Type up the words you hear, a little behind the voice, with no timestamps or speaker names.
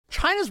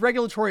China's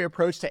regulatory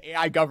approach to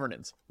AI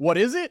governance. What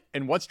is it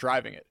and what's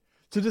driving it?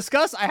 To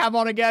discuss, I have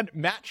on again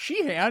Matt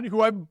Sheehan,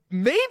 who I'm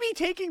maybe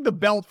taking the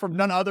belt from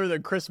none other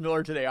than Chris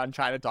Miller today on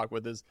China Talk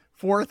with his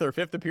fourth or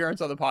fifth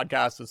appearance on the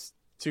podcast. It's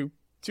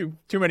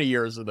too many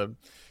years in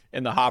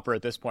the hopper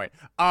at this point.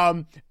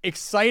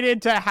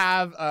 Excited to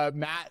have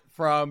Matt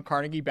from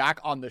Carnegie back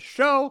on the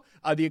show.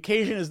 The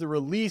occasion is the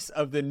release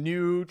of the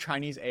new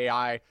Chinese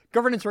AI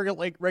governance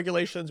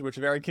regulations, which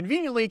very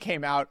conveniently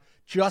came out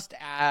just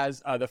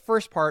as the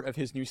first part of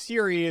his new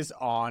series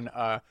on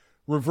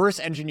reverse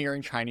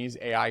engineering Chinese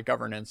AI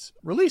governance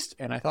released.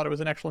 And I thought it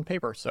was an excellent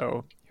paper.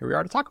 So here we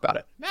are to talk about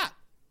it. Matt,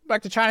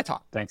 back to China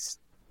Talk. Thanks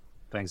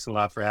a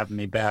lot for having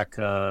me back.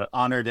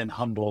 Honored and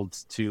humbled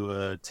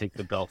to take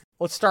the belt.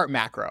 Let's start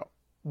macro.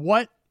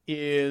 What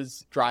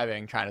is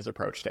driving China's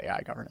approach to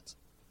AI governance?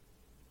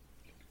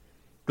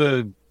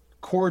 The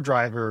core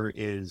driver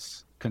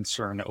is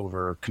concern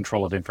over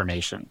control of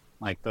information.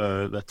 Like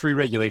the three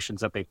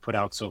regulations that they've put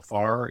out so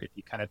far, if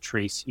you kind of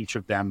trace each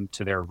of them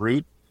to their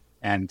root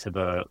and to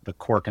the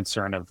core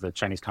concern of the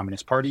Chinese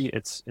Communist Party,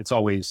 it's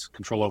always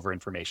control over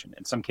information.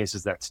 In some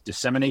cases, that's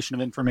dissemination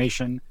of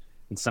information.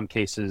 In some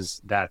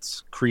cases,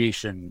 that's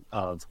creation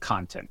of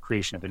content,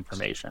 creation of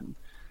information.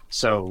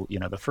 So,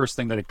 the first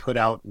thing that it put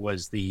out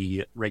was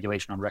the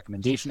regulation on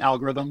recommendation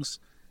algorithms.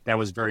 That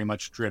was very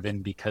much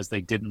driven because they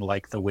didn't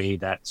like the way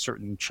that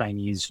certain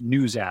Chinese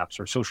news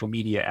apps or social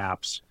media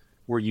apps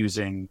were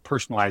using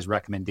personalized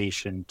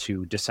recommendation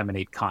to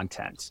disseminate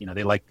content.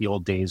 They liked the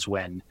old days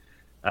when,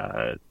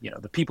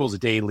 the People's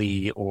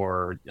Daily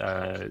or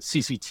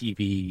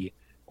CCTV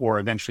or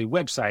eventually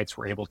websites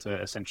were able to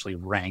essentially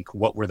rank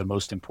what were the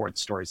most important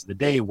stories of the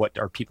day, what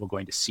are people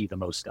going to see the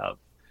most of.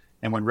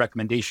 And when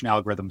recommendation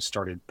algorithms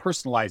started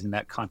personalizing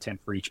that content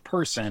for each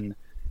person,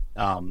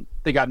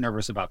 they got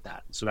nervous about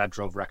that. So that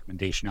drove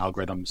recommendation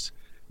algorithms.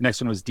 The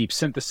next one was deep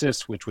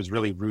synthesis, which was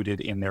really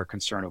rooted in their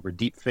concern over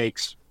deep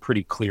fakes.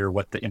 Pretty clear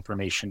what the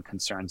information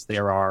concerns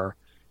there are.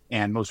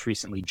 And most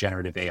recently,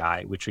 generative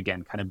AI, which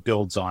again kind of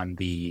builds on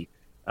the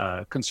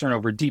concern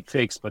over deep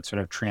fakes, but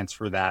sort of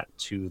transfer that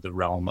to the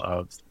realm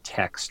of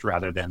text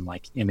rather than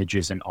like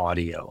images and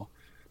audio.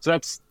 So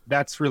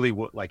that's really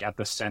what like at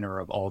the center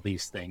of all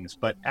these things.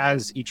 But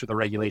as each of the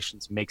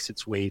regulations makes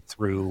its way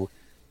through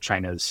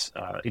China's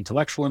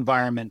intellectual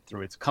environment,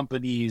 through its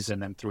companies,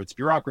 and then through its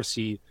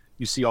bureaucracy,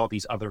 you see all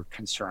these other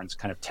concerns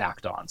kind of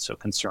tacked on. So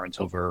concerns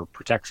over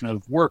protection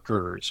of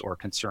workers or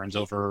concerns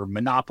over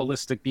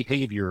monopolistic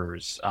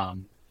behaviors.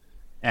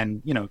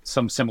 And,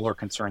 some similar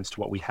concerns to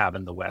what we have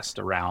in the West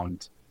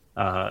around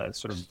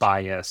sort of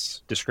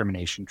bias,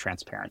 discrimination,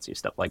 transparency,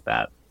 stuff like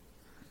that.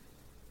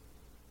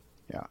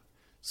 Yeah.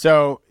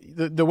 So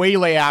the way you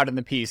lay out in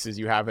the piece is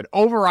you have an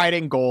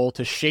overriding goal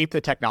to shape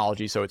the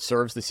technology so it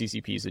serves the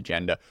CCP's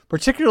agenda,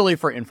 particularly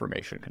for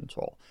information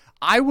control.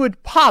 I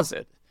would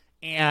posit,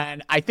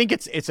 and I think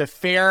it's a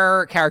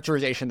fair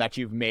characterization that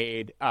you've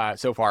made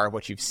so far of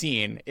what you've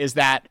seen, is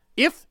that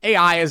if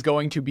AI is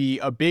going to be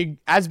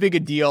as big a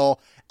deal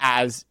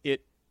as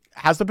it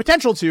has the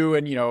potential to,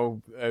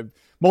 and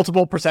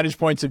multiple percentage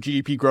points of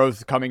GDP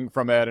growth coming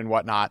from it and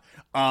whatnot,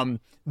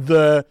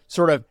 the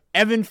sort of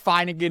Evan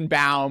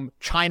Feigenbaum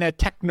China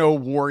techno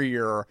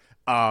warrior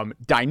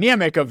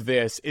dynamic of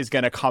this is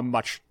going to come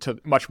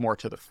much more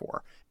to the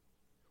fore.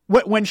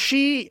 When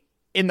she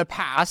in the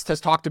past has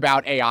talked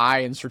about AI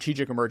and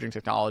strategic emerging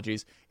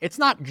technologies, it's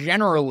not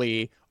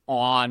generally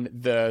on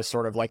the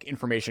sort of like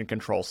information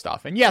control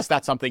stuff. And yes,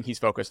 that's something he's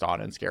focused on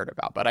and scared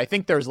about. But I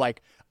think there's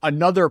like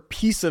another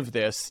piece of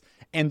this,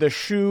 and the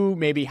shoe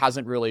maybe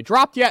hasn't really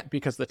dropped yet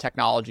because the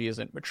technology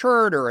isn't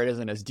matured or it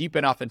isn't as deep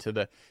enough into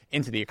the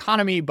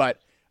economy.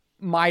 But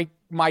my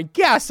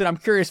guess, and I'm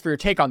curious for your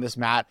take on this,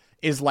 Matt,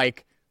 is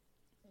like,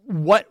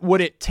 what would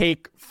it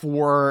take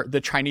for the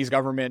Chinese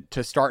government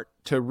to start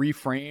to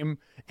reframe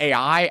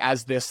AI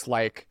as this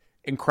like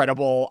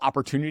incredible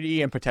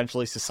opportunity and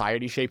potentially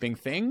society shaping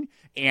thing?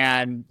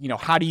 And,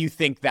 how do you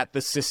think that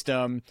the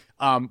system,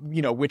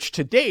 which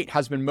to date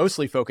has been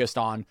mostly focused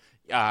on,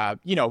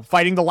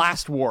 fighting the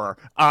last war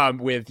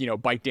with,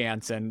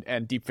 ByteDance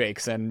and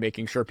deepfakes and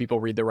making sure people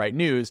read the right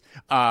news,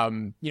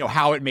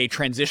 how it may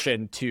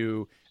transition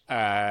to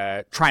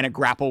trying to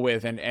grapple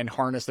with and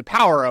harness the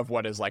power of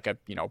what is like a,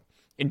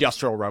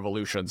 industrial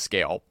revolution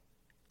scale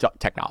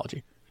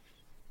technology.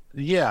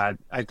 Yeah,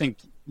 I think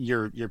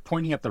you're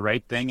pointing at the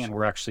right thing, and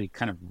we're actually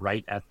kind of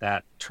right at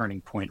that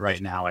turning point right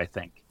now, I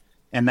think.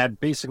 And that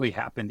basically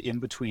happened in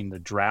between the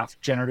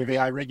draft generative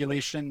AI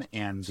regulation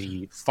and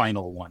the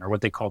final one, or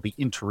what they call the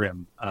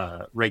interim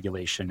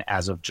regulation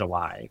as of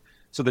July.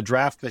 So the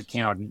draft that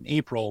came out in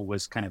April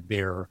was kind of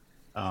their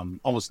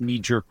almost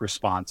knee-jerk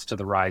response to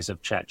the rise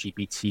of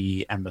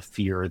ChatGPT and the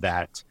fear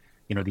that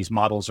these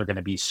models are going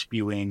to be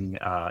spewing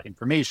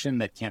information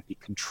that can't be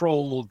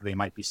controlled. They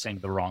might be saying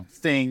the wrong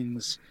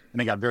things. And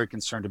they got very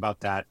concerned about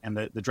that. And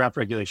the draft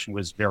regulation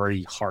was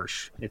very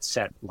harsh. It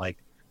set like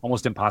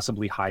almost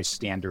impossibly high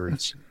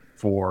standards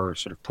for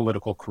sort of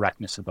political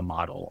correctness of the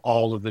model.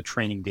 All of the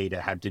training data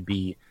had to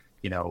be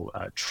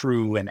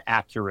true and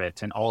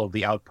accurate, and all of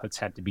the outputs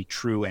had to be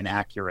true and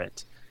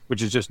accurate,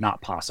 which is just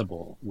not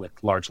possible with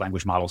large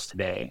language models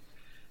today.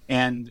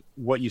 And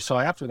what you saw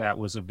after that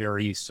was a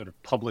very sort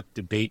of public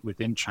debate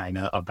within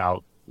China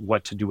about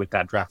what to do with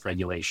that draft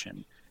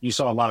regulation. You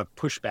saw a lot of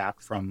pushback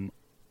from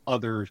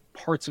other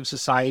parts of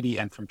society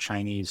and from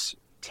Chinese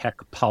tech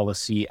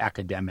policy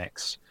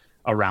academics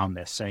around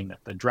this, saying that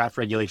the draft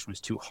regulation was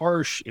too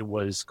harsh, it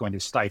was going to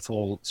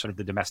stifle sort of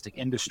the domestic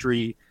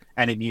industry,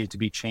 and it needed to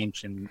be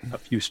changed in a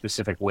few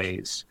specific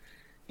ways.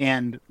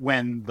 And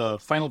when the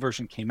final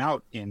version came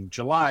out in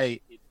July,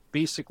 it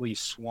basically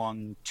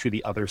swung to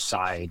the other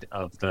side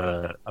of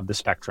the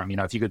spectrum.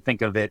 If you could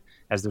think of it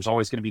as there's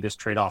always going to be this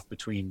trade-off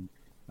between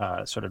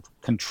sort of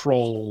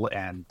control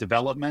and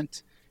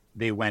development,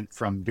 they went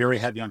from very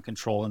heavy on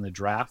control in the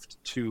draft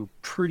to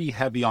pretty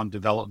heavy on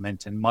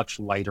development and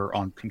much lighter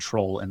on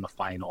control in the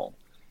final.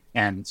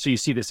 And so you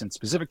see this in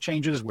specific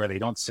changes where they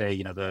don't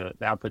say, the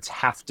outputs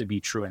have to be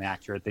true and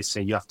accurate. They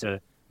say you have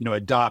to,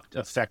 adopt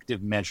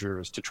effective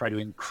measures to try to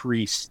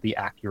increase the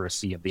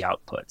accuracy of the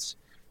outputs.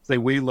 So they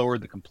way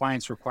lowered the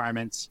compliance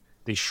requirements.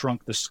 They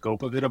shrunk the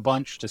scope of it a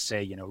bunch to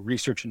say,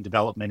 research and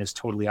development is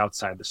totally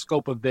outside the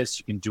scope of this.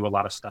 You can do a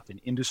lot of stuff in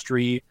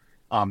industry.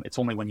 It's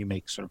only when you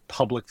make sort of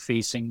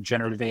public-facing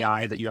generative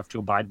AI that you have to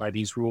abide by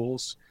these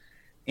rules.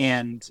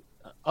 And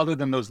other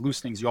than those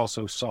loosenings, you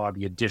also saw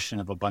the addition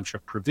of a bunch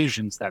of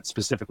provisions that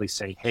specifically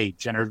say, hey,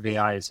 generative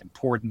AI is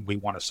important. We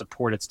want to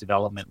support its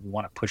development. We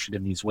want to push it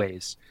in these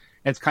ways.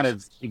 And it's kind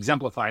of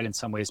exemplified in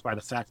some ways by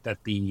the fact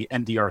that the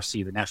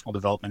NDRC, the National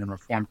Development and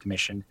Reform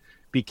Commission,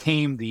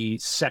 became the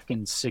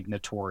second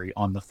signatory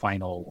on the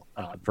final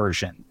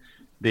version.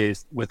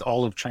 With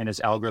all of China's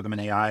algorithm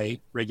and AI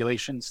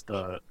regulations,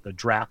 the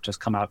draft has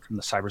come out from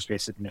the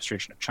Cyberspace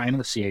Administration of China,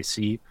 the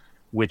CAC,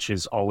 which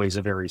is always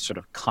a very sort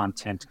of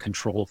content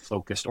control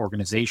focused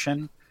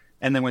organization.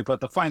 And then we put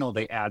the final,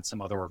 they add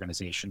some other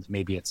organizations.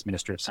 Maybe it's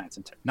Ministry of Science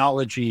and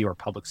Technology or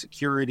Public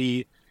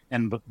Security.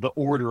 And the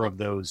order of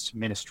those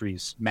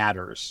ministries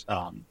matters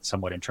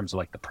somewhat in terms of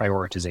like the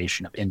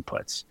prioritization of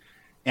inputs.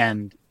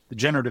 And the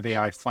generative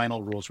AI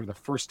final rules were the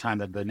first time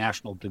that the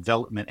National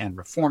Development and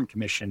Reform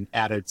Commission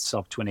added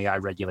itself to an AI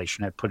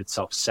regulation and put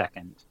itself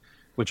second,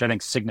 which I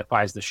think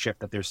signifies the shift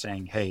that they're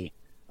saying, hey,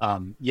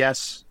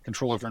 yes,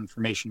 control over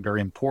information,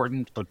 very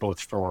important, but both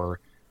for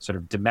sort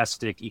of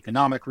domestic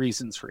economic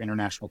reasons, for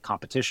international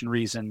competition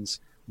reasons,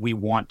 we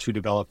want to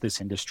develop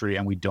this industry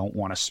and we don't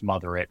want to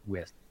smother it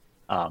with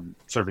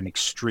sort of an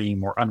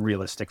extreme or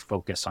unrealistic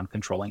focus on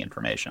controlling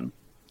information.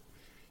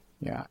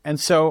 Yeah. And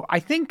so I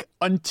think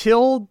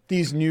until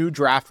these new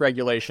draft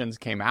regulations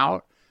came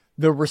out,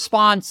 the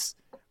response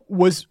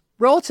was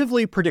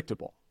relatively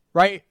predictable,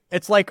 right?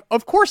 It's like,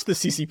 of course, the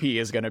CCP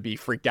is going to be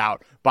freaked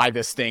out by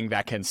this thing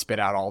that can spit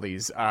out all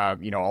these,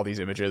 all these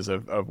images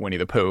of Winnie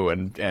the Pooh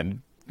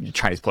and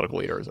Chinese political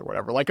leaders or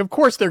whatever. Like, of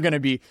course, they're going to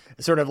be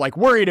sort of like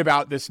worried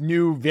about this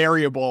new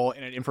variable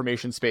in an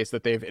information space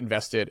that they've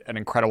invested an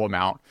incredible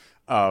amount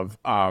of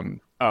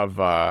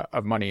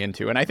money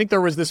into. And I think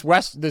there was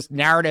this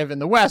narrative in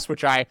the West,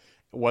 which I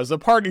was a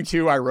party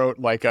to. I wrote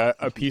like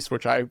a piece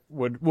which I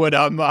would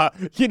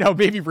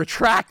maybe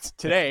retract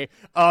today.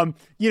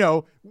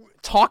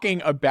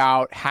 Talking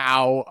about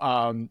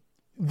how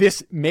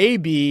this may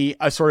be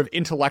a sort of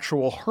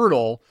intellectual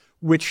hurdle,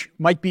 which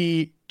might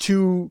be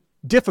too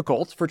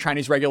difficult for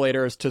Chinese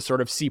regulators to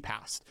sort of see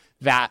past.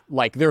 That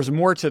like there's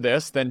more to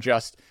this than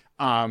just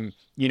Renmin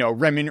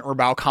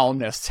Herbao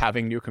columnists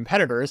having new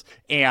competitors.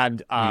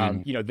 And,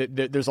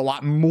 there's a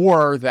lot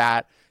more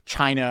that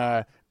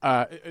China,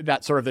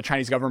 that sort of the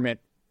Chinese government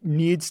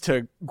needs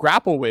to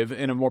grapple with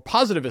in a more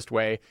positivist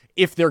way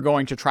if they're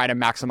going to try to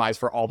maximize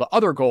for all the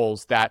other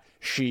goals that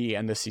Xi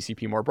and the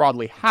CCP more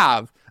broadly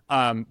have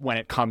when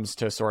it comes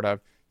to sort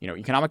of,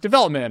 economic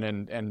development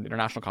and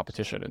international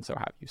competition and so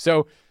have you.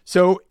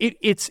 So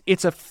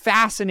it's a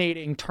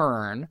fascinating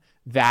turn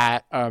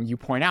that you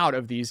point out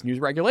of these new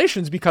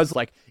regulations, because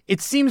like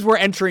it seems we're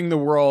entering the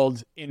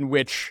world in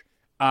which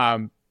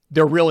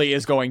there really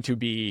is going to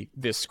be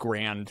this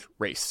grand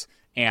race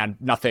and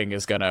nothing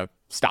is going to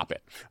stop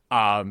it.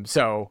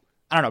 So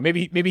I don't know,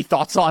 maybe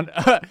thoughts on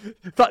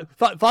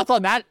thoughts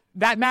on that,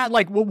 Matt.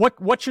 Like,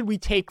 what should we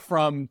take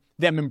from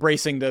them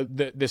embracing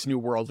this new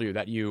worldview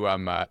that you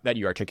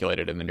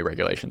articulated in the new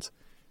regulations?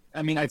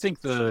 I mean, I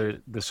think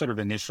the sort of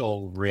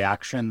initial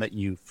reaction that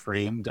you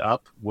framed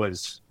up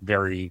was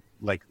very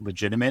like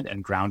legitimate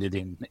and grounded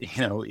in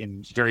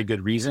in very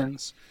good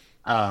reasons.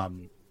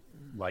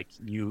 Like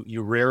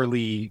you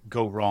rarely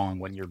go wrong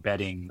when you're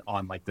betting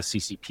on like the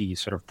CCP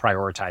sort of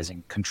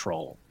prioritizing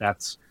control.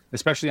 That's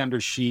especially under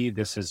Xi,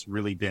 this has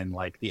really been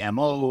like the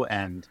MO,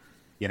 and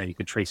you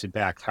could trace it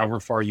back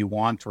however far you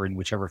want or in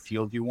whichever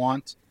field you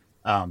want.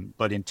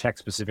 But in tech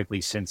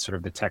specifically, since sort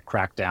of the tech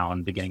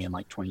crackdown beginning in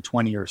like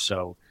 2020 or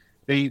so,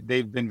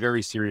 they've been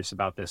very serious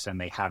about this, and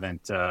they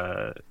haven't.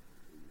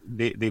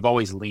 They've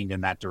always leaned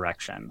in that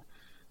direction.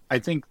 I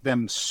think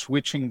them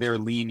switching their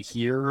lean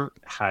here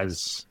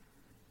has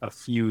a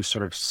few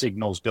sort of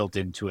signals built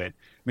into it.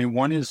 I mean,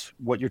 one is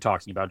what you're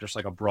talking about, just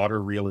like a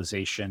broader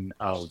realization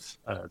of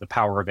the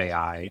power of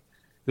AI.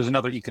 There's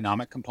another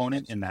economic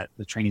component in that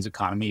the Chinese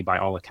economy, by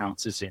all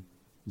accounts, is in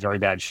very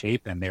bad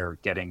shape, and they're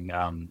getting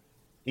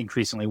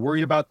increasingly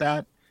worried about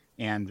that.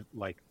 And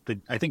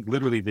I think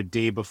literally the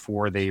day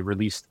before they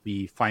released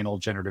the final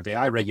generative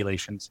AI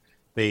regulations,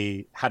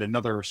 they had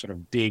another sort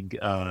of big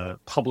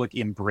public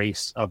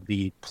embrace of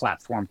the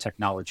platform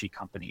technology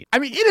company. I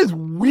mean, it is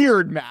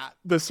weird, Matt,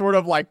 the sort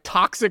of like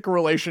toxic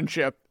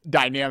relationship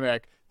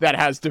dynamic that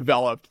has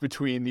developed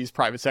between these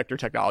private sector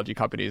technology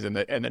companies and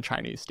the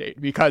Chinese state.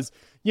 Because,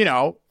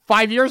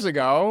 5 years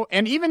ago,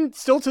 and even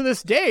still to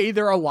this day,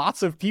 there are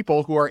lots of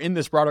people who are in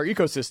this broader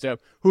ecosystem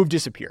who have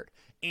disappeared.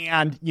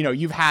 And,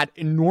 you've had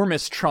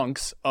enormous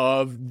chunks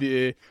of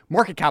the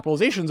market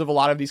capitalizations of a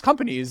lot of these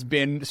companies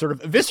been sort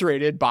of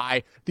eviscerated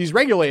by these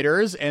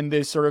regulators and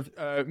these sort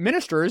of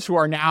ministers who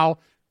are now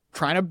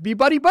trying to be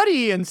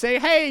buddy and say,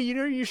 hey,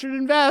 you should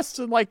invest,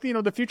 and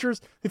the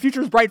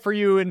future's bright for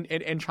you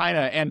in China.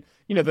 And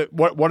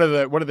what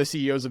are the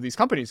CEOs of these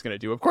companies going to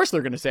do? Of course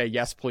they're going to say,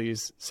 yes,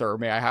 please, sir,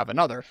 may I have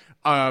another?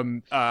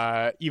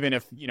 Even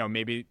if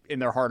maybe in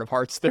their heart of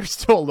hearts they're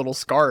still a little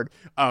scarred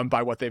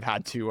by what they've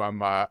had to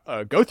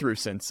go through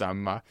since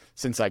I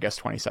guess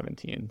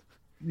 2017.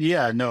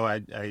 Yeah, no,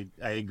 I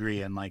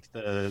agree. And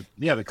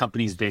the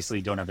companies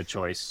basically don't have a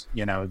choice.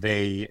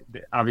 They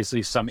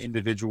obviously, some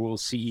individual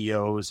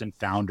CEOs and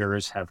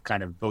founders have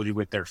kind of voted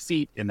with their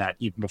feet in that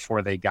even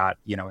before they got,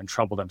 in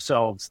trouble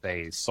themselves,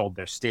 they sold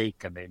their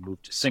stake and they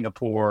moved to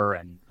Singapore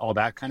and all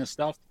that kind of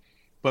stuff.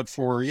 But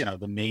for,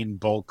 the main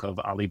bulk of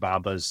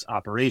Alibaba's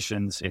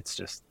operations, it's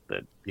just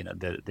that,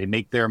 they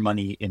make their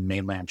money in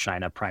mainland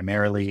China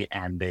primarily,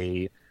 and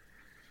they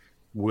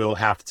will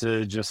have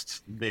to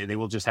they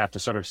will just have to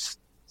sort of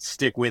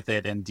stick with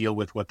it and deal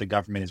with what the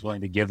government is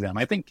willing to give them.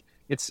 I think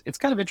it's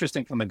kind of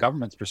interesting from the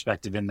government's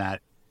perspective in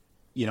that,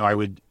 I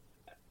would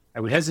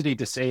hesitate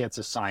to say it's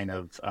a sign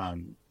of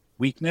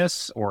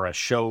weakness or a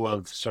show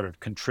of sort of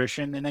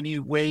contrition in any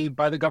way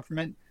by the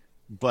government,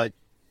 but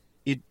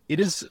it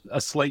is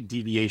a slight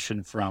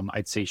deviation from,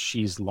 I'd say,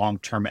 Xi's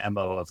long-term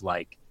MO of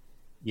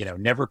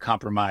never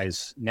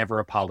compromise, never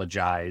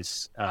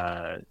apologize,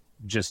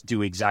 just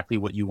do exactly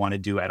what you want to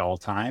do at all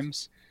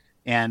times.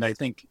 And I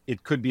think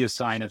it could be a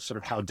sign of sort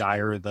of how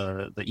dire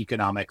the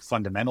economic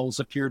fundamentals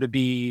appear to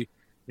be.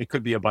 It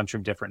could be a bunch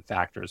of different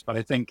factors, but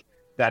I think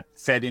that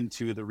fed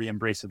into the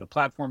re-embrace of the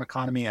platform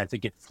economy. I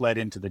think it fled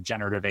into the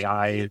generative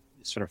AI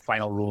sort of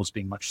final rules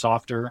being much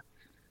softer.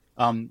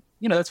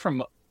 That's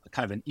from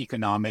kind of an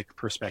economic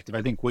perspective.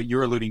 I think what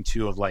you're alluding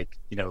to of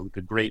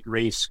the great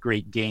race,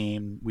 great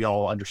game, we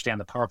all understand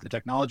the power of the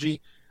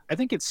technology. I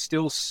think it's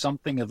still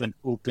something of an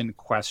open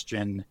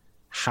question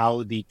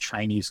how the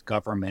Chinese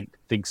government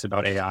thinks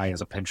about AI as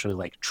a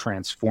potentially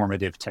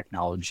transformative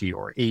technology,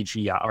 or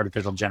AGI,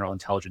 artificial general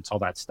intelligence, all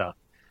that stuff.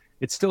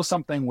 It's still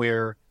something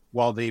where,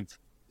 while they've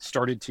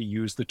started to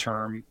use the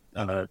term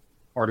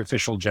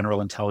artificial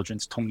general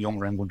intelligence, 通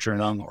用人工智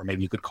能, or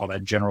maybe you could call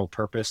that general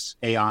purpose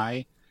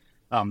AI,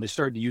 they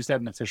started to use that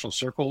in official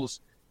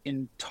circles.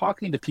 In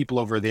talking to people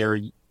over there,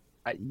 you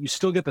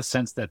still get the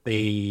sense that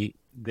they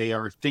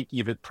are thinking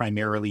of it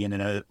primarily in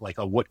a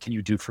what can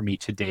you do for me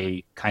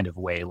today kind of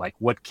way.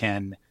 What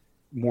can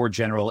more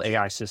general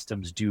AI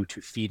systems do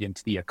to feed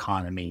into the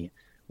economy?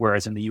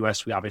 Whereas in the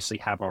US, we obviously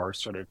have our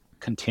sort of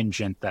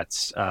contingent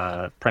that's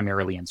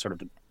primarily in sort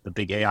of the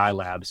big AI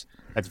labs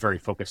that's very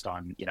focused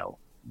on,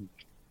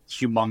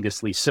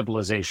 humongously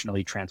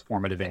civilizationally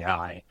transformative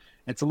AI.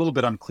 It's a little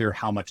bit unclear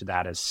how much of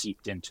that has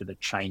seeped into the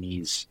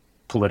Chinese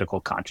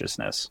political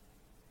consciousness.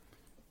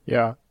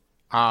 Yeah.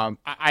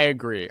 I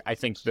agree. I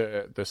think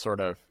the sort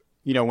of,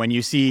 when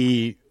you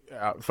see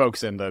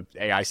folks in the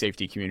AI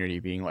safety community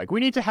being like, we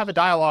need to have a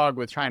dialogue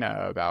with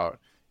China about,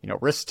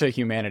 risks to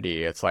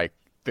humanity. It's like,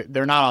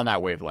 they're not on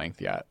that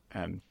wavelength yet.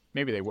 And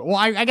maybe they will. Well,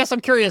 I guess I'm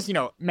curious,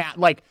 Matt,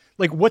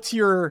 what's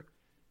your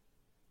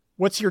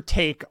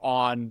take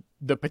on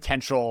the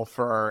potential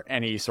for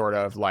any sort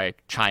of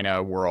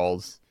China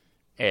world's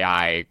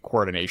AI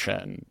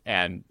coordination?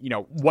 And,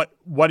 what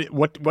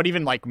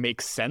even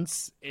makes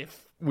sense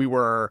if we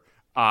were,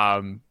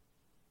 I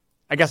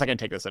guess I can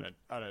take this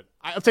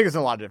I'll take this in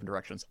a lot of different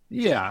directions.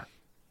 Yeah.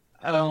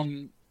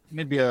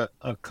 Maybe a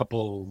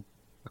couple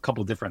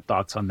different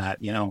thoughts on that.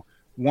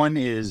 One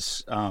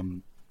is,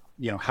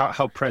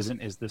 how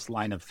present is this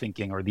line of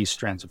thinking or these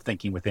strands of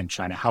thinking within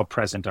China? How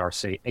present are,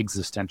 say,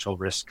 existential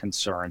risk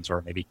concerns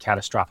or maybe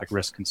catastrophic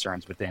risk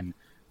concerns within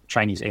the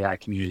Chinese AI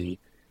community?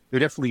 They're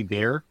definitely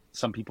there.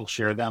 Some people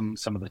share them.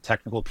 Some of the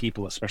technical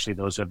people, especially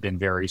those who have been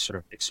very sort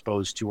of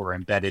exposed to or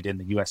embedded in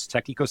the US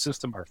tech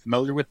ecosystem, are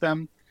familiar with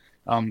them.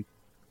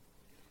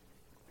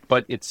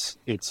 But it's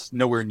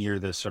nowhere near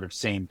the sort of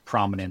same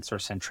prominence or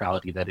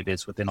centrality that it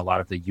is within a lot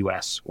of the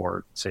US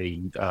or,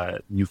 say,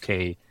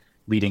 UK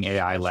leading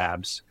AI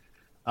labs.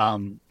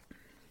 In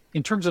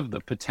terms of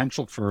the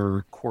potential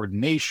for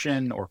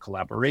coordination or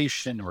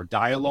collaboration or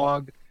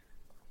dialogue,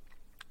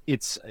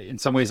 it's in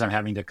some ways I'm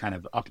having to kind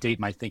of update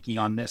my thinking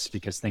on this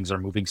because things are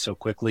moving so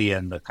quickly,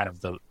 and the kind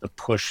of the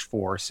push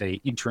for, say,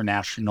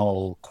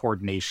 international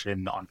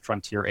coordination on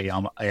frontier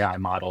AI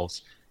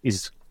models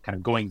is kind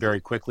of going very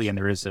quickly, and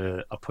there is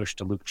a push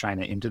to loop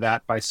China into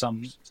that by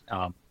some,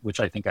 which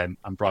I think I'm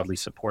broadly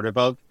supportive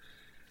of.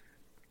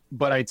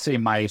 But I'd say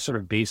my sort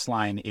of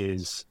baseline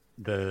is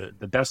the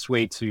best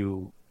way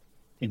to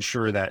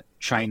ensure that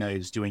China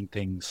is doing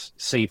things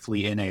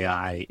safely in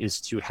AI is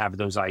to have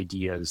those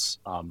ideas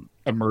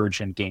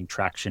emerge and gain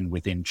traction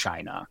within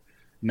China,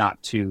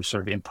 not to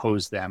sort of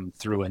impose them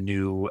through a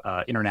new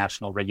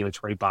international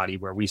regulatory body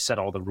where we set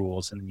all the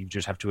rules and you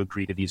just have to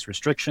agree to these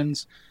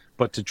restrictions,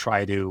 but to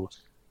try to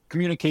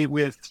communicate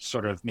with,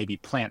 sort of maybe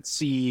plant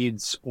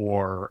seeds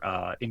or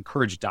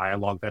encourage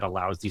dialogue that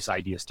allows these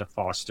ideas to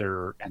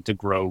foster and to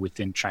grow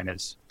within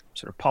China's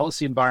sort of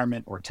policy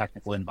environment or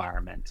technical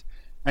environment.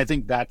 I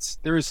think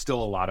there is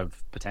still a lot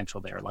of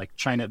potential there. Like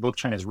both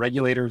China's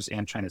regulators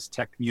and China's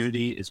tech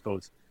community is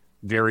both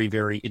very,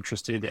 very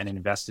interested and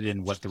invested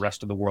in what the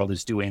rest of the world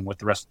is doing, what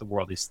the rest of the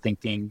world is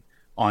thinking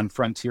on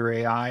frontier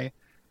AI.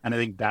 And I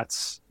think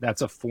that's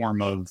a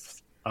form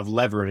of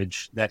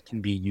leverage that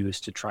can be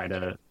used to try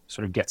to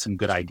sort of get some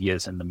good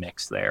ideas in the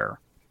mix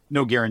there.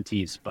 No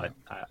guarantees, but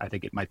I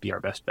think it might be our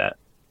best bet.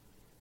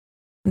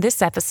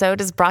 This episode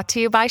is brought to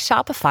you by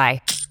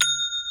Shopify.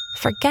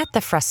 Forget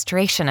the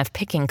frustration of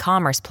picking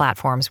commerce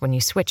platforms when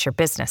you switch your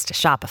business to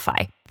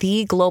Shopify,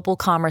 the global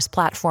commerce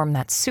platform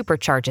that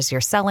supercharges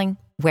your selling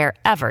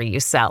wherever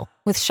you sell.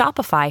 With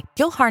Shopify,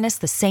 you'll harness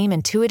the same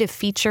intuitive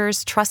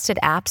features, trusted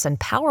apps, and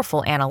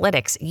powerful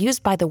analytics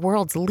used by the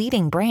world's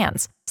leading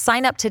brands.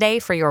 Sign up today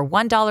for your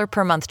 $1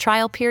 per month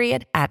trial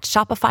period at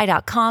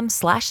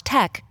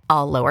shopify.com/tech,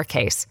 all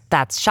lowercase.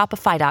 That's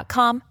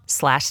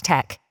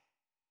shopify.com/tech.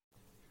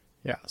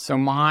 Yeah. So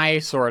my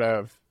sort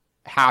of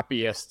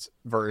happiest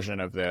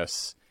version of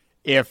this,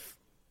 if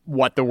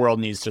what the world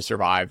needs to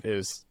survive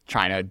is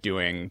China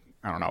doing,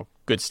 I don't know,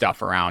 good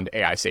stuff around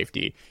AI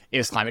safety,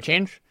 is climate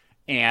change.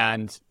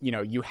 And,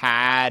 you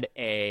had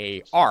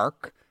a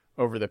arc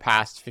over the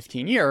past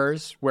 15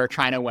 years where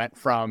China went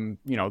from,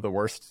 the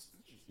worst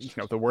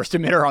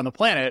emitter on the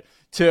planet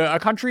to a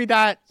country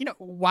that,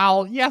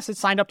 while yes, it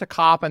signed up to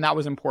COP and that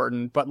was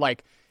important, but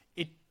like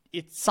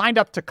it signed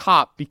up to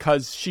COP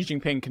because Xi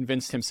Jinping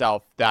convinced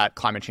himself that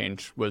climate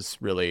change was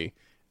really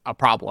a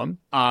problem,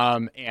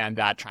 and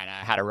that China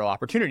had a real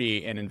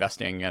opportunity in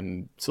investing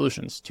in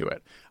solutions to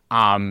it.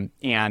 And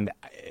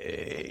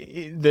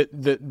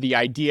the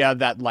idea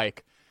that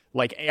like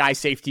AI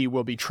safety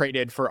will be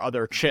traded for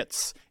other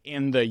chits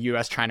in the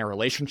U.S.-China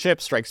relationship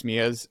strikes me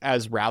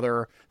as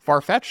rather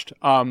far-fetched.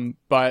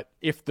 But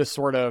if the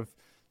sort of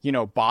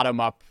bottom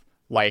up,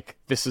 like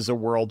this is a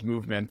world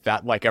movement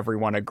that like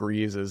everyone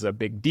agrees is a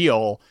big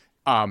deal,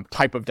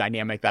 type of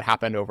dynamic that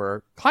happened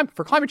for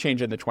climate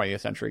change in the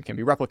 20th century can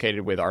be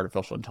replicated with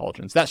artificial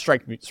intelligence. That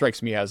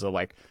strikes me as a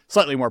like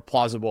slightly more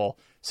plausible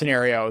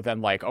scenario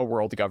than like a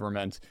world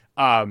government,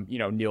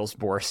 Niels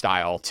Bohr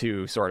style,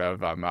 to sort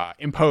of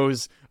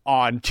impose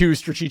on two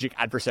strategic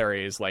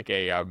adversaries like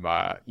a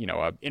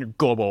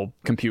global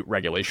compute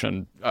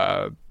regulation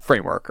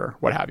framework or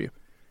what have you.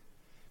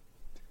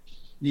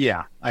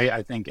 Yeah,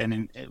 I think,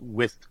 and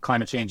with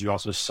climate change, you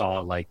also saw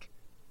like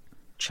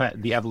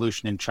the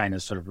evolution in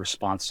China's sort of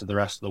response to the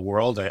rest of the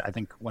world. I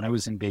think when I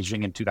was in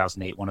Beijing in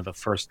 2008, one of the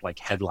first like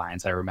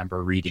headlines I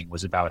remember reading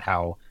was about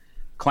how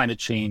climate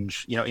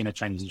change, in a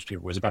Chinese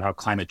newspaper, was about how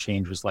climate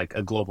change was like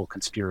a global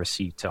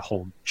conspiracy to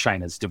hold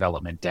China's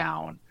development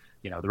down.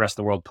 The rest of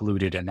the world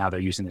polluted, and now they're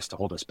using this to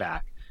hold us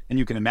back. And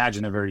you can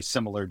imagine a very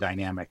similar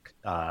dynamic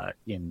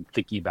in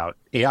thinking about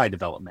AI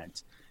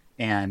development.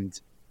 And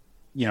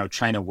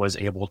China was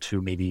able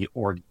to maybe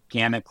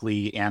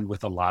organically and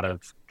with a lot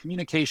of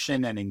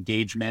communication and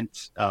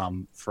engagement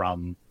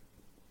from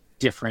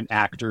different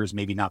actors,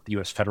 maybe not the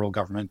U.S. federal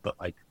government, but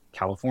like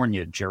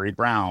California, Jerry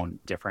Brown,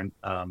 different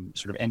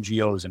sort of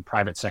NGOs and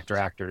private sector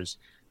actors.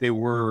 They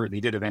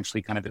did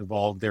eventually kind of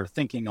evolve their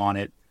thinking on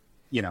it,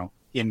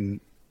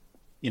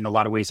 in a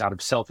lot of ways out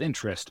of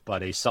self-interest,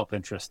 but a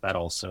self-interest that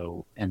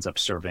also ends up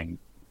serving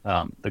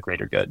the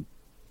greater good.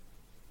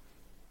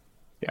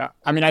 Yeah.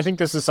 I mean, I think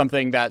this is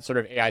something that sort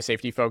of AI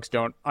safety folks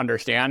don't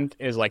understand,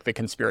 is like the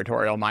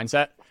conspiratorial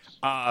mindset.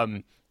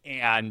 And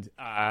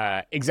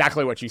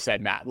exactly what you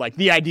said, Matt, like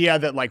the idea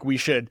that like we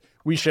should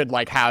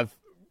like have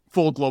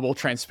full global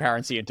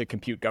transparency into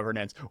compute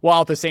governance,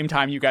 while at the same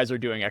time you guys are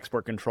doing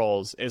export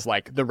controls, is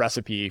like the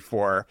recipe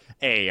for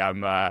a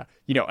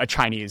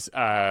Chinese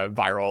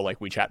viral like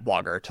WeChat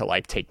blogger to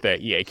like take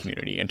the EA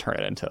community and turn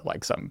it into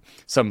like some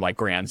like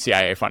grand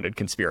CIA funded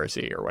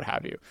conspiracy or what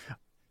have you.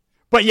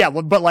 But yeah,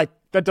 but like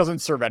that doesn't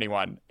serve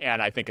anyone,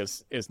 and I think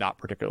is not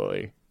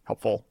particularly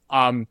helpful.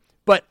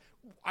 But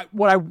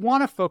what I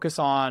want to focus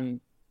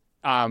on,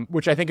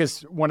 which I think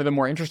is one of the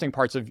more interesting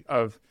parts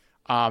of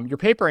your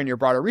paper and your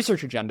broader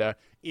research agenda,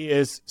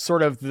 is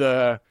sort of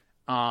the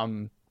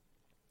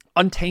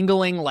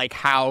untangling like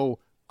how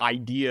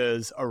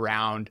ideas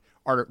around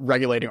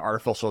regulating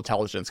artificial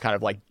intelligence kind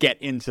of like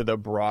get into the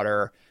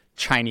broader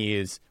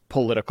Chinese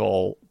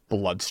political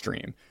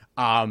bloodstream.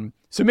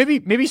 So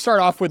maybe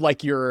start off with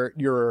like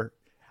your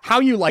how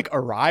you like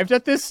arrived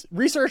at this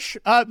research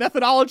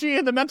methodology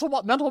and the mental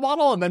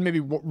model, and then maybe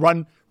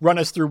run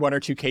us through one or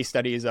two case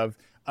studies of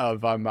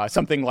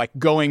something like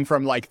going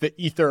from like the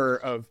ether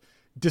of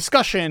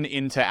discussion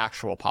into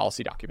actual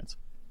policy documents.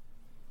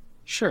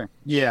 Sure.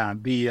 Yeah.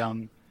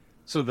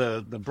 So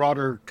the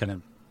broader kind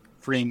of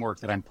framework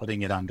that I'm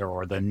putting it under,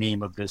 or the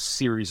name of this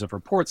series of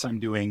reports I'm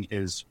doing,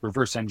 is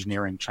Reverse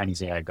Engineering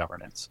Chinese AI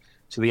Governance.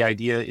 So the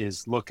idea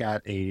is look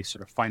at a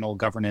sort of final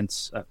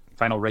governance,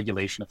 final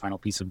regulation, a final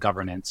piece of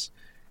governance,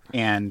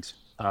 and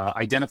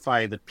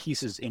identify the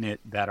pieces in it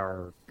that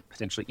are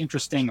potentially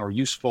interesting or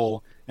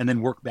useful, and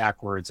then work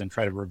backwards and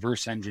try to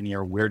reverse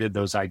engineer where did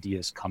those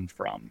ideas come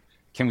from.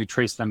 Can we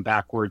trace them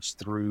backwards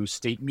through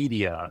state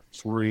media,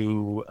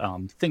 through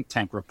think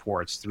tank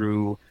reports,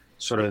 through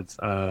sort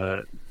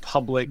of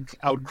public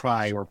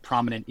outcry or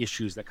prominent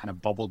issues that kind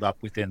of bubbled up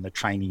within the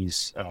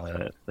Chinese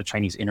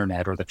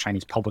internet or the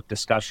Chinese public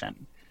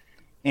discussion?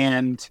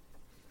 And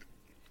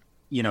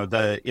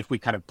if we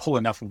kind of pull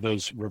enough of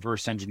those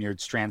reverse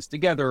engineered strands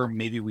together,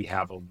 maybe we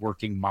have a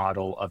working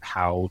model of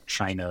how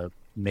China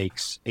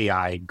makes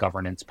AI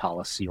governance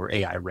policy or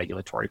AI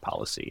regulatory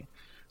policy.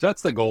 So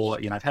that's the goal.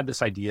 I've had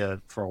this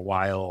idea for a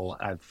while.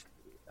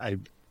 I've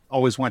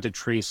always wanted to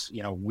trace,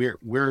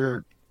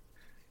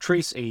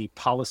 trace a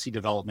policy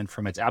development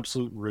from its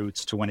absolute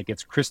roots to when it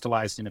gets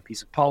crystallized in a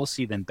piece of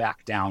policy, then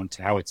back down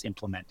to how it's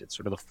implemented,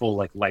 sort of the full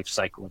like life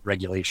cycle of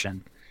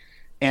regulation.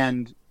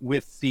 And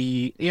with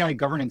the AI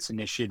governance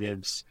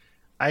initiatives,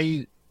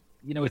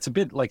 it's a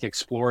bit like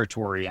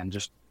exploratory and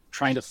just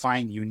trying to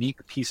find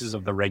unique pieces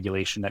of the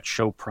regulation that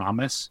show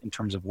promise in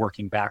terms of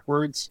working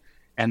backwards,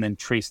 and then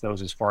trace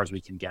those as far as we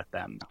can get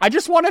them. I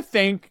just want to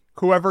thank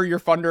whoever your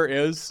funder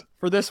is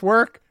for this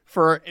work,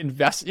 for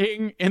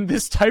investing in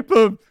this type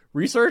of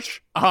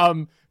research,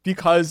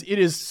 because it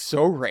is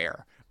so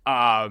rare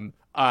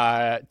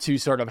to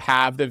sort of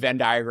have the Venn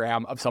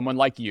diagram of someone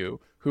like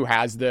you who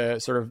has the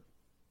sort of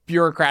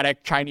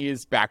bureaucratic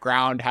Chinese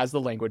background, has the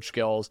language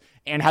skills,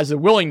 and has the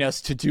willingness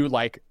to do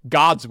like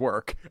God's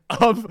work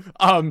of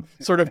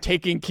sort of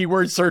taking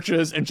keyword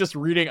searches and just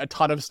reading a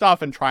ton of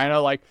stuff and trying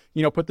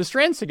to put the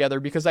strands together.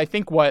 Because I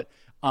think what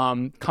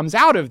comes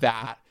out of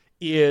that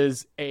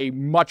is a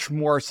much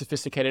more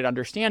sophisticated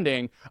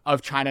understanding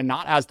of China,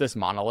 not as this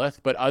monolith,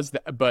 but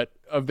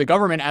of the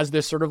government as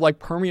this sort of like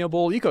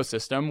permeable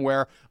ecosystem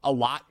where a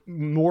lot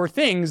more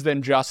things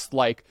than just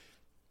like,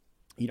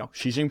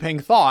 Xi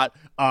Jinping thought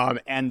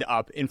end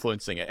up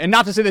influencing it. And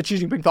not to say that Xi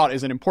Jinping thought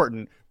isn't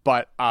important,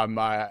 but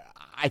I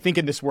think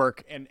in this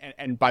work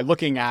and by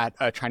looking at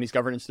Chinese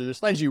governance through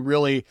this lens, you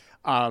really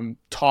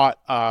taught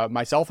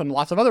myself and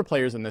lots of other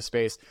players in this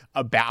space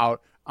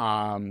about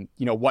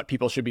what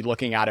people should be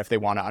looking at if they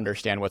want to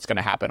understand what's going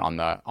to happen on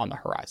the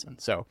horizon.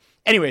 So,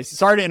 anyways,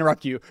 sorry to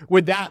interrupt you.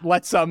 With that,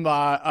 let's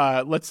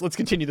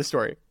continue the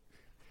story.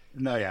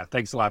 No, yeah,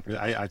 thanks a lot.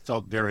 I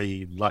felt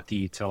very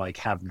lucky to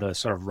have the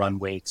sort of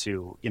runway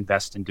to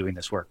invest in doing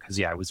this work because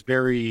it was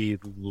very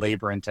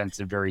labor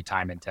intensive, very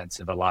time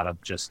intensive. A lot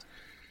of just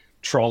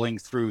trawling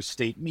through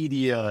state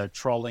media,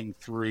 trawling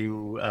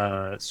through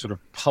sort of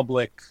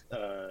public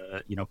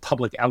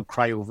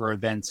outcry over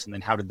events, and then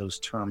how did those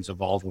terms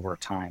evolve over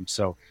time.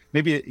 So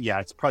maybe,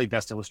 it's probably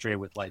best illustrated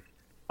with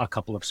a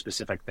couple of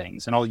specific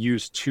things. And I'll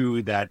use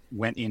two that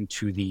went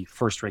into the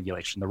first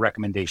regulation, the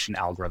recommendation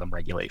algorithm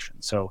regulation.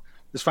 So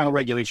this final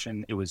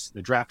regulation,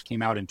 the draft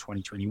came out in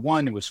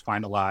 2021. It was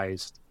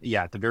finalized,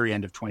 at the very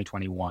end of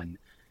 2021.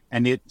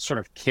 And it sort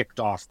of kicked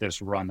off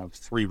this run of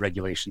 3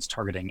 regulations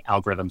targeting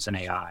algorithms and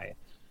AI.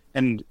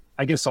 And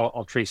I guess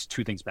I'll trace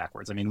 2 things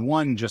backwards. I mean,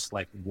 one, just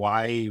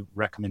why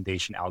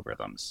recommendation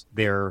algorithms?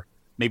 They're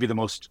maybe the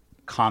most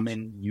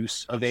common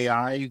use of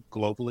AI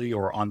globally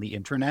or on the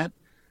internet,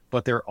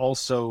 but they're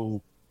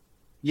also,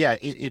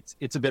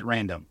 it's a bit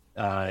random.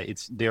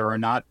 There are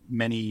not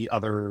many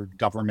other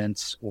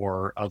governments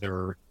or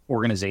other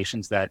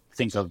organizations that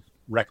think of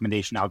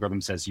recommendation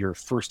algorithms as your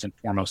first and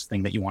foremost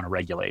thing that you want to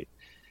regulate.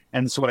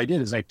 And so what I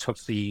did is I took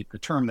the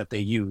term that they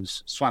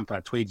use, 算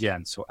法推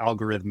荐, so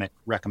algorithmic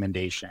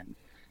recommendation,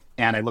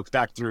 and I looked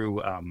back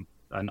through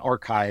an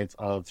archive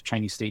of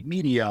Chinese state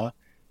media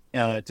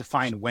to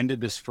find when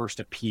did this first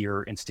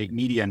appear in state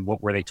media and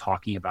what were they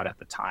talking about at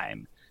the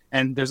time.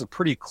 And there's a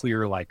pretty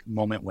clear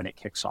moment when it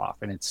kicks off,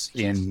 and it's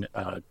in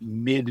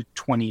mid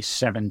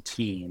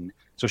 2017,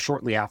 so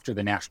shortly after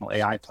the National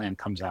AI Plan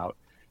comes out.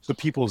 So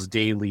People's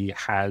Daily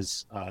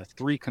has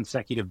 3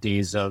 consecutive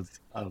days of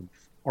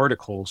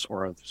articles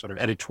or of sort of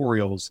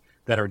editorials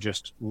that are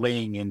just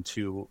laying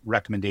into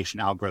recommendation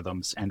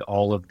algorithms and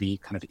all of the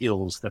kind of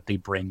ills that they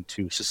bring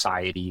to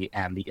society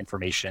and the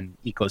information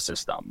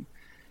ecosystem.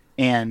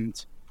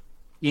 And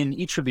in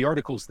each of the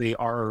articles, they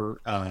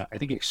are, I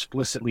think,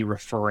 explicitly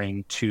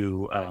referring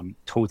to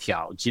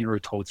Toutiao,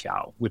 Jinru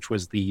Toutiao, which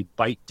was the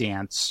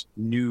ByteDance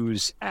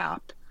news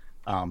app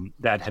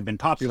that had been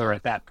popular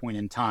at that point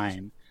in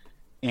time.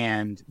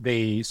 And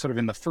they sort of,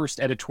 in the first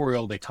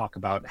editorial, they talk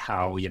about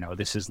how,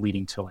 this is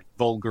leading to like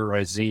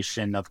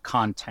vulgarization of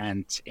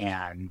content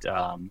and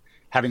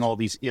having all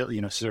these,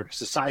 sort of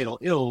societal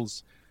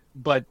ills.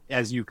 But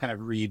as you kind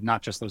of read,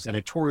 not just those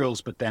editorials,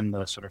 but then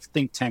the sort of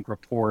think tank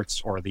reports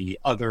or the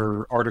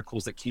other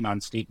articles that came out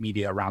in state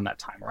media around that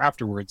time or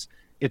afterwards,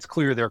 it's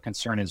clear their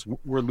concern is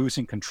we're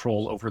losing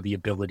control over the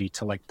ability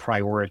to like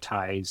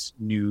prioritize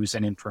news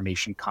and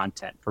information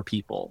content for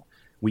people.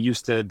 We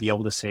used to be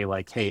able to say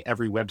like, hey,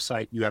 every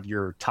website, you have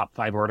your top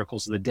 5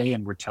 articles of the day,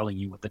 and we're telling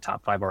you what the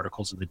top 5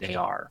 articles of the day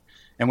are.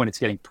 And when it's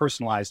getting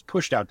personalized,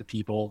 pushed out to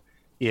people,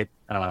 they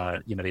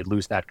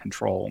lose that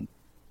control.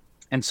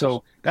 And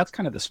so that's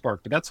kind of the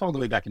spark, but that's all the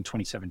way back in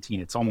 2017.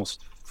 It's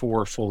almost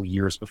 4 full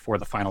years before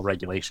the final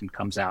regulation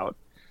comes out.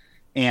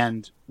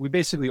 And we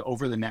basically,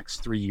 over the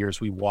next 3 years,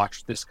 we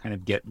watched this kind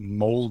of get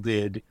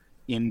molded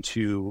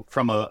into,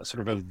 from a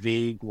sort of a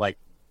vague, like,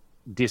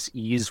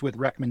 dis-ease with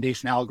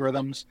recommendation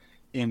algorithms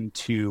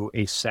into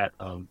a set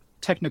of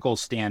technical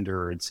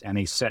standards and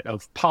a set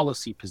of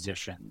policy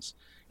positions.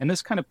 And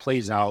this kind of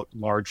plays out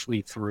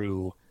largely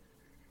through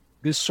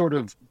this sort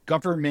of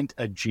government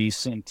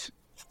adjacent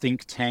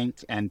think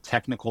tank and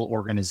technical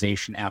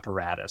organization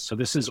apparatus. So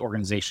this is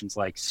organizations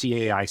like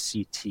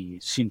CAICT,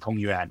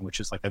 Xintongyuan, which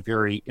is like a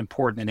very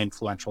important and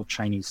influential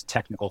Chinese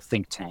technical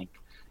think tank,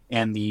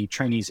 and the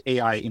Chinese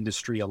AI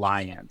Industry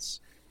Alliance.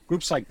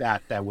 Groups like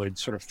that would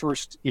sort of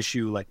first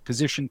issue like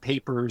position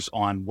papers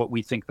on what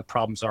we think the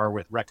problems are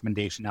with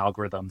recommendation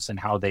algorithms and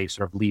how they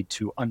sort of lead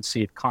to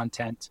unsafe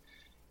content.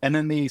 And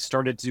then they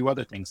started to do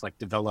other things like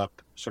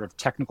develop sort of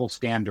technical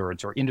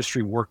standards or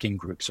industry working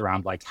groups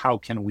around like, how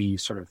can we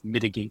sort of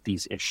mitigate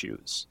these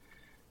issues?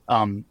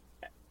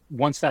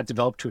 Once that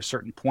developed to a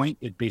certain point,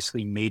 it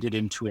basically made it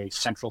into a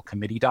central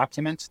committee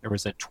document. There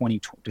was a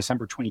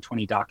December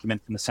 2020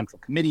 document from the central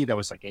committee that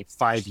was like a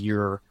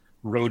 5-year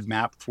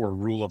roadmap for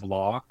rule of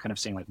law, kind of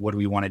saying like, what do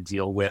we want to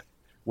deal with?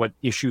 What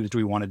issues do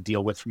we want to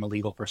deal with from a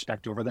legal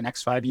perspective over the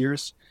next 5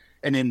 years?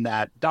 And in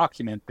that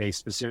document,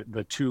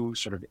 the 2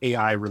 sort of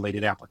AI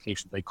related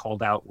applications they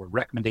called out were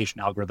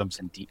recommendation algorithms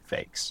and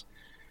deepfakes.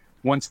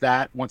 Once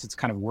it's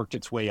kind of worked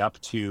its way up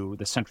to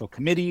the central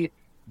committee,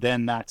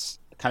 then that's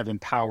kind of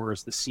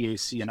empowers the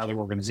CAC and other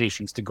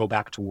organizations to go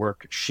back to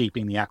work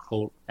shaping the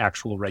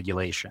actual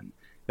regulation.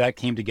 That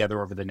came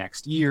together over the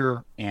next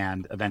year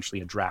and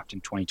eventually a draft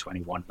in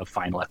 2021, the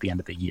final at the end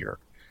of the year.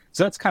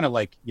 So that's kind of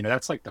like,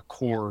 that's like the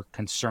core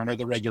concern of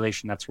the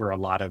regulation. That's where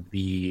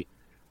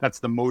that's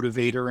the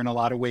motivator in a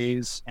lot of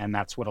ways. And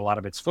that's what a lot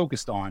of it's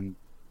focused on.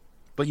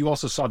 But you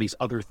also saw these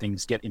other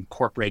things get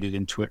incorporated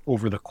into it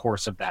over the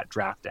course of that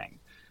drafting.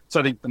 So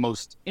I think the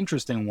most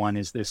interesting one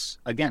is this,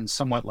 again,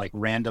 somewhat like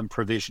random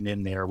provision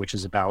in there, which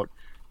is about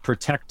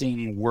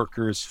protecting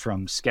workers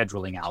from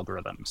scheduling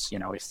algorithms.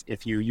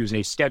 If you use a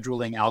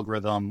scheduling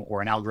algorithm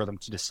or an algorithm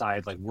to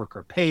decide like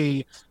worker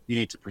pay, you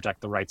need to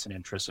protect the rights and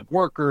interests of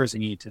workers,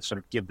 and you need to sort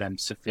of give them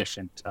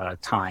sufficient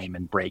time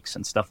and breaks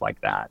and stuff like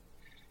that.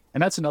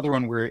 And that's another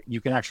one where you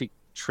can actually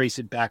trace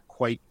it back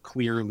quite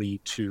clearly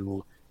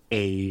to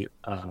a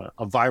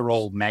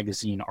viral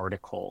magazine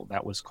article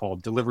that was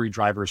called "Delivery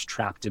Drivers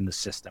Trapped in the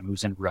System." It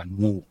was in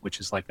Renwu, which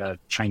is like a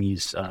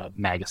Chinese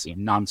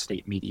magazine,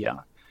 non-state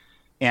media.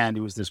 And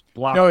it was this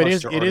blockbuster. No, it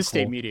is article.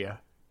 state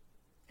media.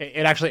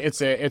 It actually, it's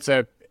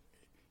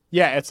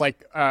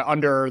like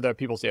under the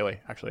People's Daily,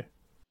 actually.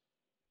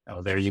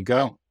 Oh, there you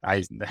go.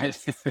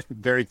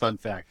 Very fun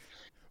fact.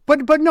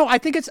 But no, I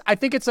think it's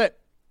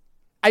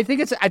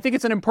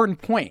an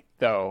important point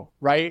though,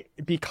 right?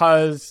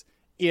 Because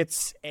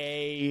it's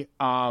this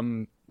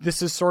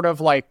is sort of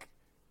like,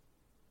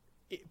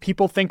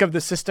 people think of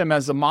the system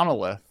as a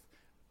monolith,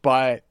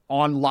 but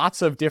on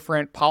lots of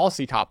different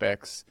policy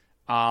topics,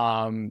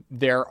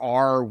 there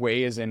are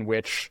ways in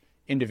which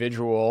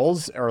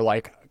individuals or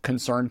like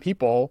concerned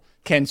people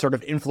can sort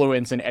of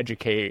influence and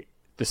educate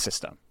the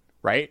system,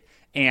 right?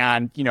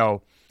 And,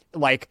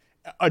 like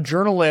a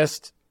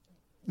journalist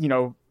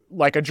and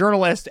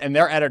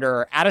their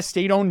editor at a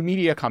state-owned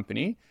media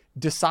company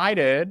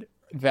decided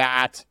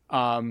that,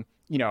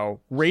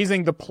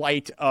 raising the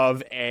plight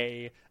of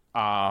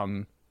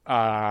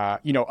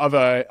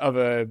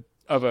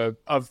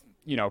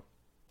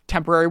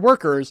temporary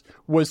workers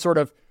was sort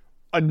of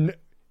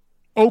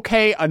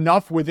okay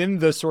enough within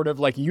the sort of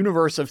like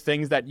universe of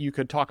things that you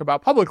could talk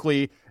about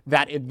publicly,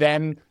 that it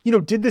then,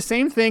 did the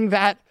same thing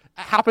that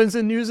happens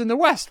in news in the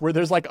West, where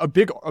there's like a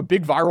big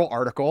viral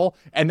article,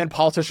 and then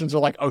politicians are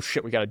like, oh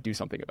shit, we got to do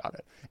something about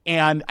it.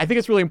 And I think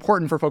it's really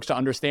important for folks to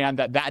understand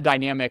that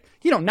dynamic,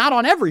 not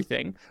on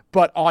everything,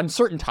 but on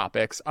certain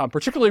topics,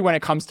 particularly when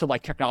it comes to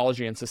like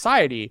technology and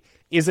society,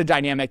 is a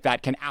dynamic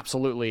that can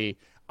absolutely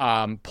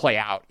play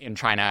out in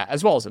China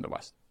as well as in the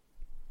West.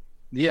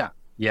 Yeah,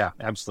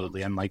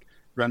 absolutely. And like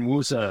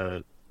Renwu's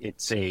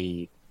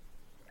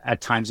at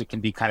times it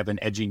can be kind of an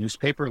edgy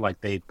newspaper.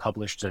 Like they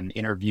published an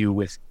interview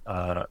with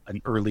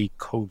an early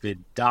COVID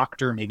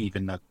doctor, maybe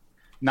even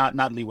not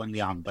Li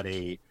Wenliang, but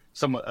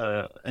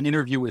an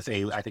interview with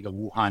I think a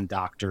Wuhan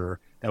doctor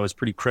that was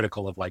pretty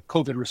critical of like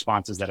COVID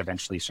responses that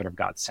eventually sort of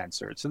got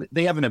censored. So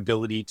they have an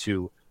ability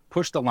to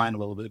push the line a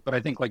little bit. But I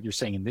think, like you're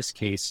saying, in this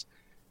case,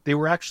 they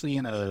were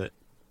actually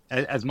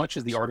as much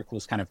as the article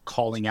is kind of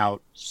calling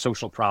out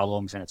social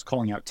problems and it's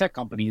calling out tech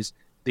companies,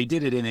 they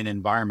did it in an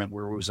environment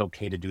where it was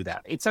okay to do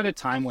that. It's at a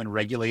time when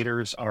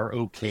regulators are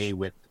okay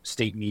with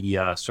state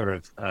media sort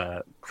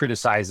of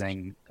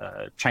criticizing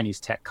Chinese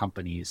tech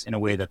companies in a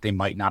way that they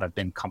might not have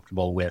been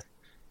comfortable with,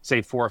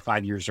 say, 4 or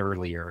 5 years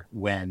earlier,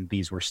 when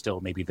these were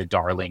still maybe the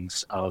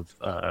darlings of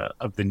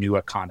the new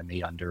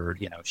economy under,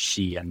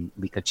 Xi and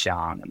Li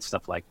Keqiang and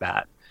stuff like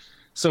that.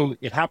 So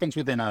it happens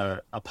within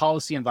a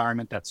policy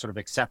environment that's sort of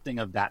accepting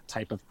of that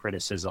type of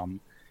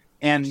criticism.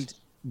 And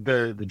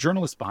the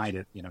journalists behind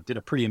it, did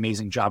a pretty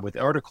amazing job with the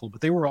article,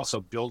 but they were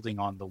also building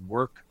on the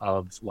work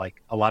of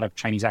like a lot of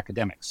Chinese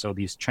academics. So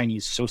these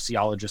Chinese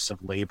sociologists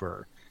of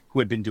labor who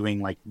had been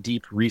doing like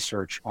deep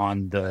research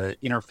on the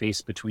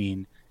interface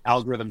between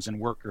algorithms and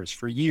workers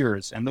for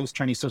years. And those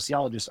Chinese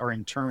sociologists are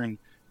in turn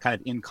kind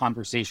of in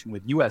conversation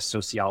with US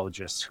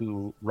sociologists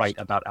who write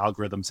about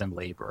algorithms and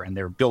labor, and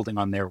they're building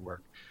on their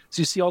work.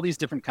 So you see all these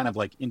different kind of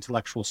like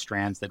intellectual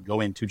strands that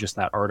go into just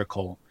that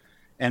article.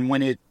 And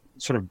when it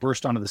sort of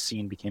burst onto the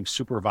scene, became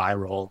super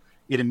viral,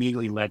 it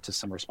immediately led to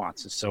some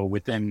responses. So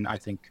within, I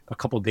think, a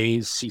couple of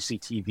days,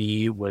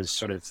 CCTV was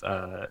sort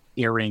of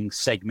airing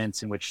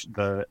segments in which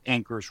the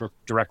anchors were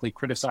directly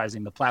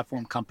criticizing the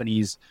platform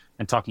companies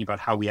and talking about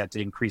how we had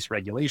to increase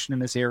regulation in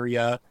this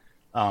area.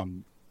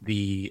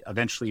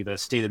 Eventually the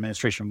State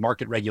Administration of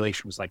Market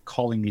Regulation was like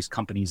calling these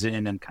companies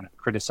in and kind of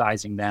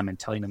criticizing them and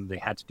telling them they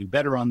had to do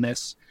better on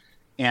this.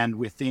 And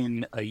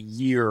within a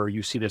year,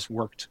 you see this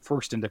worked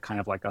first into kind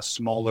of like a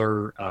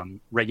smaller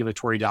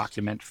regulatory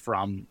document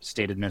from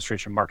State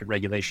Administration of Market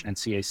Regulation and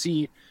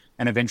CAC,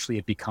 and eventually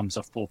it becomes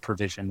a full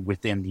provision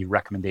within the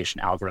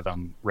recommendation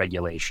algorithm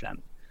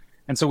regulation.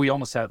 And so we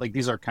almost have, like,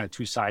 these are kind of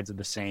two sides of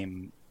the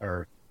same,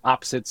 or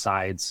opposite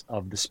sides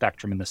of the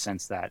spectrum, in the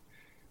sense that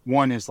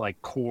one is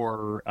like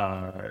core,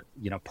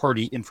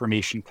 party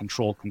information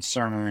control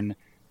concern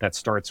that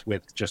starts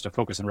with just a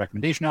focus on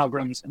recommendation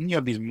algorithms. And you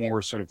have these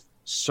more sort of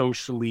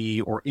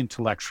socially or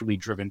intellectually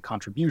driven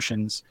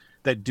contributions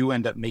that do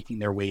end up making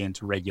their way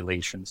into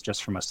regulations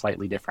just from a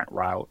slightly different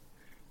route.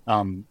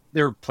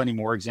 There are plenty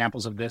more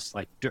examples of this,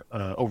 like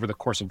over the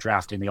course of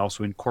drafting, they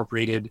also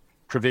incorporated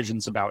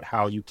provisions about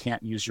how you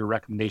can't use your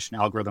recommendation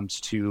algorithms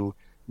to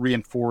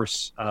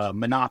reinforce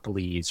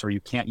monopolies, or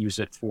you can't use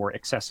it for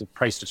excessive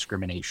price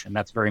discrimination.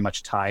 That's very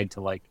much tied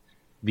to like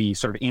the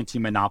sort of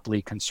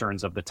anti-monopoly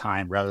concerns of the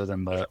time rather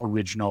than the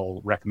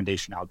original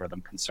recommendation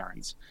algorithm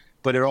concerns.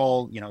 But it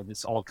all,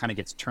 this all kind of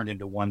gets turned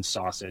into one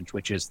sausage,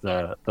 which is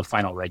the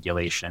final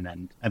regulation.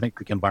 And I think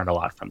we can learn a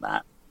lot from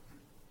that.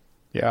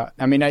 Yeah,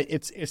 I mean,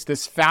 it's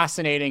this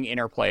fascinating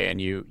interplay,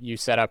 and you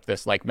set up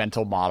this like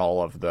mental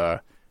model of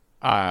the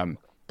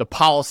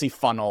policy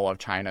funnel of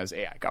China's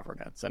AI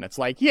governance, and it's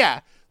like, yeah,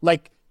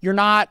 like you're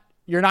not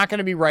going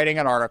to be writing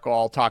an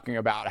article talking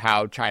about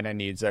how China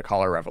needs a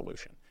color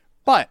revolution,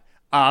 but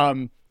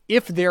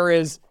if there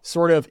is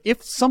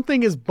if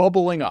something is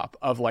bubbling up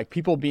of like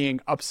people being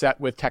upset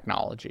with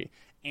technology,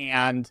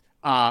 and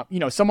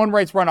someone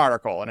writes one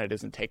article and it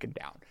isn't taken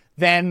down,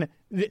 then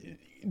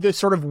the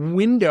sort of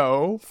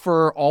window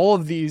for all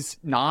of these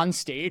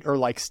non-state or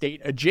like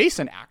state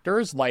adjacent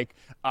actors like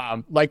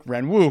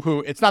Renwu, who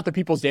it's not the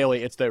People's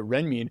Daily, it's the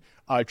Renmin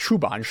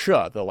Chuban She,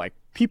 the like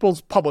People's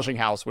Publishing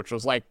House, which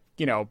was like,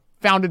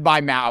 founded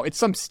by Mao. It's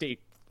some state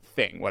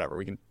thing, whatever,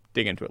 we can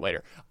dig into it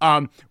later.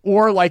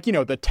 Or like,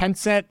 the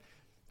Tencent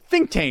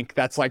think tank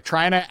that's like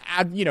trying to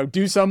add,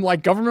 do some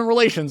like government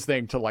relations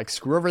thing to like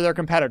screw over their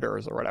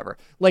competitors or whatever.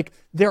 Like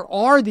there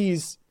are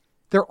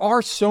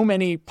so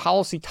many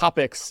policy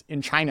topics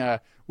in China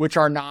which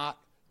are not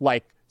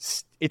like,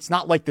 it's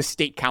not like the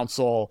state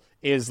council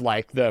is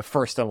like the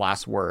first and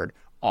last word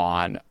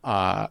on,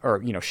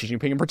 Xi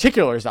Jinping in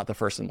particular is not the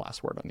first and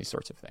last word on these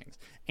sorts of things.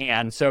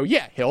 And so,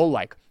 yeah, he'll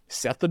like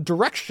set the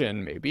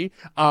direction maybe,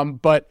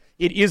 but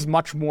it is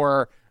much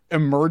more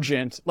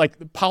emergent, like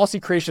the policy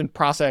creation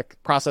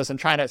process in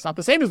China. It's not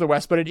the same as the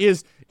West, but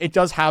it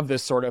does have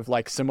this sort of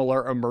like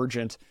similar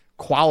emergent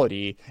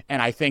quality.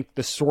 And I think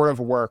the sort of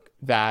work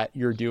that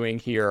you're doing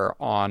here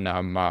on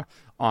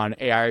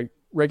AI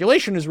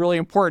regulation is really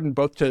important,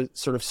 both to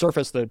sort of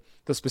surface the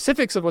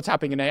specifics of what's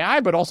happening in AI,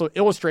 but also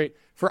illustrate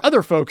for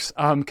other folks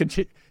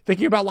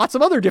thinking about lots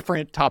of other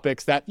different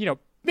topics that,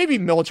 maybe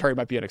military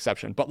might be an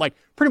exception, but like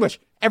pretty much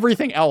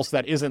everything else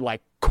that isn't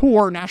like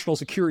core national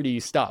security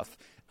stuff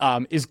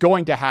is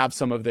going to have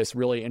some of this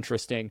really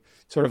interesting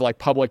sort of like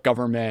public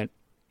government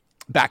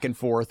back and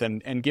forth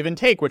and give and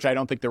take, which I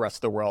don't think the rest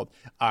of the world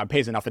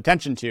pays enough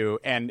attention to.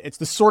 And it's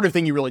the sort of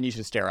thing you really need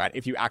to stare at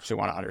if you actually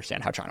want to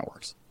understand how China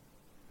works.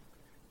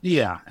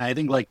 Yeah, I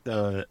think like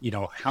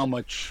how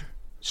much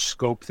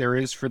scope there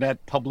is for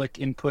that public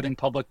input and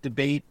public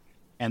debate,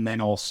 and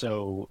then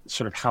also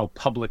sort of how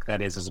public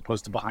that is as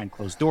opposed to behind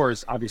closed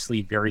doors,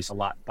 obviously varies a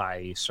lot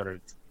by sort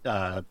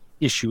of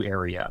issue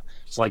area.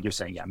 So like you're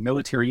saying, yeah,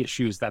 military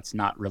issues, that's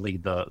not really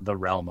the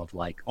realm of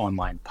like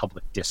online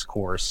public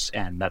discourse,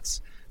 and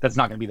that's not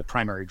going to be the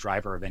primary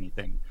driver of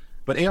anything.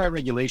 But AI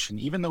regulation,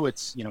 even though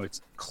it's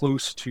it's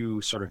close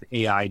to sort of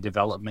AI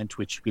development,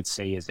 which you could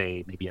say is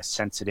maybe a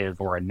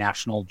sensitive or a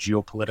national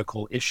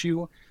geopolitical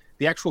issue,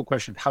 the actual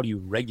question of how do you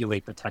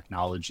regulate the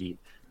technology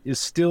is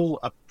still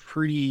a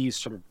pretty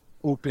sort of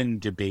open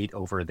debate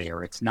over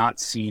there. It's not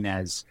seen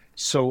as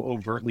so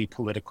overtly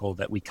political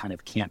that we kind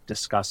of can't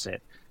discuss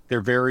it. They're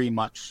very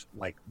much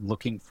like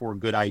looking for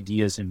good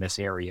ideas in this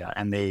area,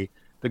 and the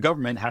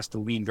government has to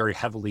lean very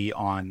heavily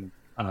on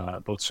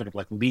both sort of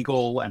like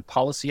legal and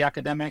policy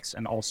academics,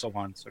 and also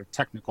on sort of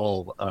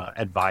technical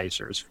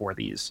advisors for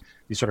these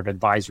sort of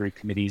advisory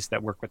committees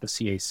that work with the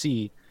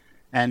CAC.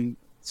 And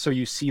so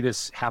you see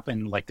this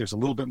happen, like there's a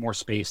little bit more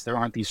space. There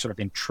aren't these sort of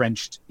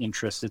entrenched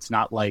interests. It's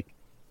not like,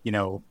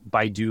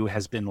 Baidu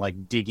has been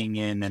like digging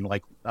in and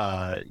like,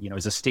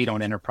 as a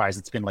state-owned enterprise,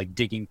 it's been like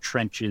digging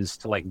trenches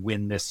to like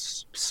win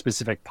this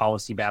specific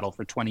policy battle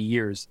for 20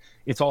 years.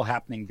 It's all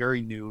happening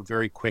very new,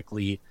 very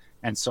quickly.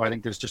 And so I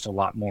think there's just a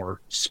lot more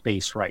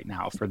space right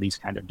now for these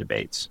kind of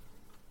debates.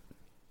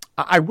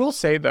 I will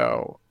say,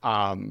 though,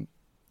 I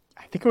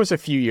think it was a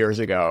few years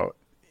ago,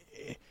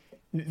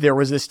 there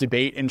was this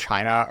debate in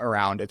China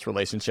around its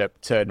relationship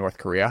to North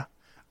Korea.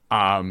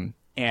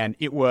 And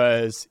it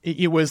was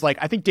like,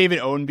 I think David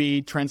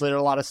Owenby translated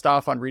a lot of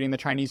stuff on Reading the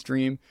Chinese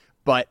Dream,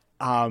 but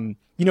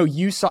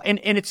you saw, and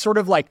it's sort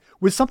of like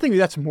with something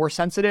that's more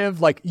sensitive,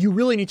 like you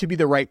really need to be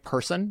the right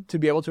person to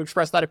be able to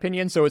express that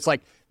opinion. So it's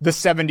like the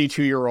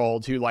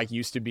 72-year-old who like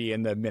used to be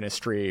in the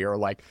ministry, or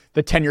like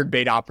the tenured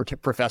beta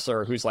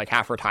professor who's like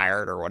half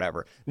retired or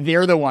whatever.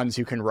 They're the ones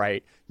who can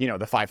write,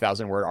 the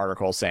 5,000 word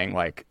article saying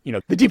like,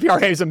 the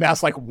DPRK is a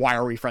mess. Like, why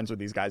are we friends with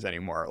these guys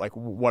anymore? Like,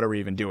 what are we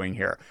even doing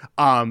here?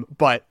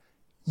 But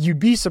you'd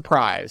be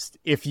surprised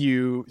if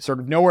you sort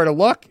of know where to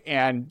look,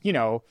 and,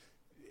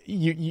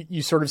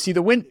 you sort of see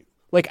the wind.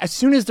 Like, as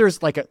soon as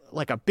there's like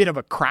a bit of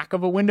a crack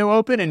of a window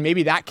open, and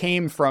maybe that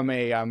came from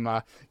a,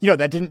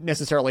 that didn't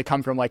necessarily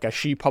come from like a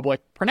Xi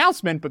public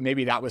pronouncement, but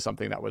maybe that was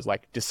something that was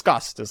like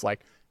discussed as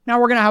like, now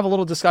we're going to have a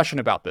little discussion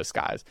about this,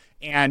 guys.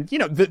 And,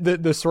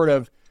 the sort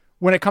of,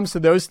 when it comes to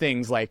those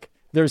things, like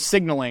there's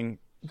signaling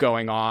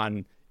going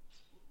on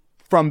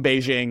from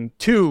Beijing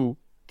to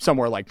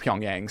somewhere like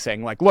Pyongyang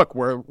saying like, look,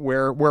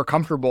 we're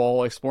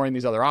comfortable exploring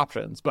these other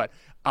options. But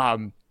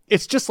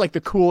it's just like the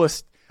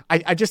coolest.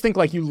 I just think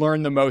like you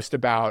learn the most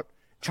about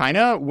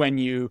China when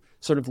you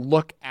sort of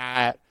look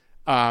at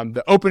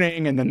the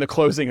opening and then the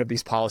closing of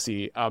these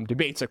policy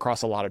debates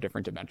across a lot of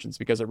different dimensions,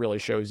 because it really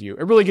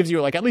gives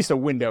you like at least a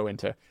window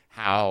into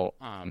how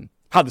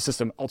the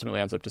system ultimately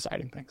ends up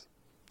deciding things.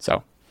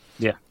 So.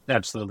 Yeah,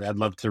 absolutely. I'd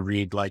love to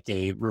read like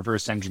a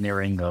reverse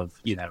engineering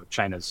of,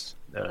 China's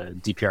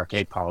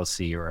DPRK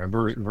policy, or a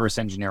reverse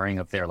engineering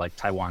of their like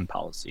Taiwan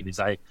policy.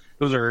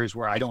 Those are areas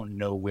where I don't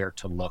know where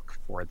to look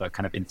for the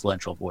kind of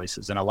influential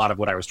voices. And a lot of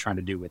what I was trying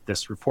to do with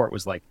this report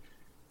was like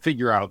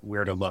figure out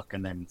where to look,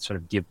 and then sort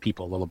of give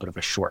people a little bit of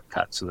a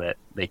shortcut so that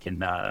they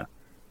can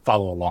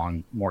follow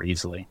along more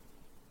easily.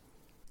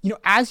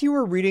 As you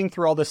were reading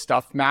through all this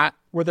stuff, Matt,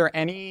 were there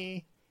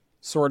any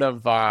sort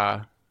of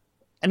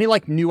any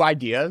like new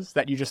ideas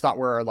that you just thought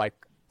were like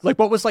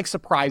what was like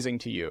surprising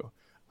to you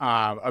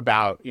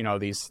about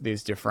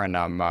these different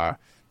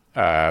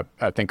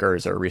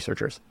thinkers or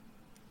researchers?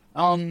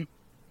 I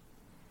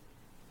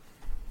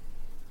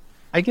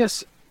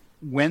guess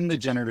when the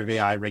generative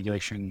AI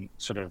regulation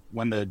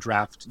when the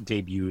draft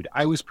debuted,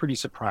 I was pretty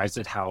surprised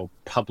at how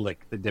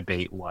public the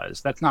debate was.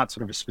 That's not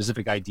sort of a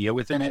specific idea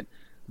within it,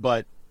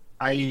 but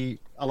a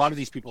lot of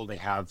these people, they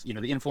have, the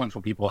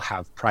influential people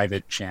have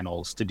private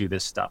channels to do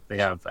this stuff. They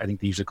have, I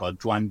think they usually call it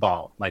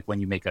Zhuanbao, like when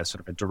you make a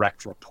sort of a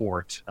direct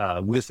report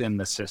within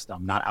the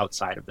system, not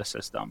outside of the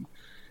system.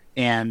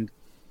 And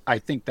I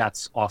think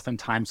that's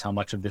oftentimes how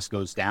much of this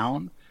goes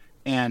down.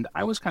 And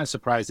I was kind of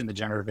surprised in the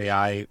generative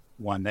AI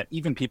one that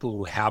even people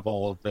who have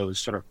all of those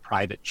sort of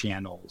private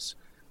channels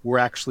were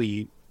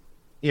actually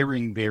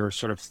airing their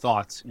sort of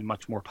thoughts in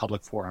much more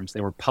public forums. They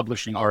were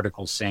publishing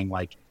articles saying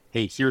like,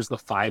 hey, here's the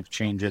 5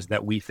 changes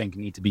that we think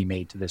need to be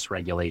made to this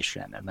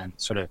regulation, and then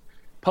sort of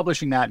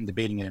publishing that and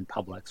debating it in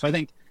public. So I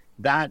think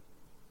that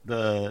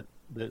the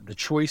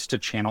choice to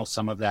channel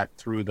some of that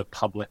through the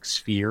public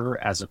sphere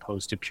as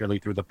opposed to purely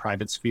through the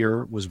private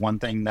sphere was one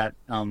thing that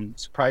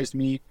surprised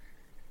me.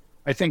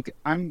 I think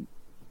I'd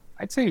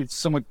say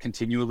somewhat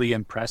continually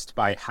impressed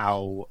by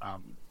how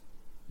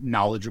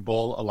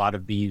knowledgeable a lot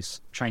of these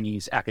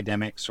Chinese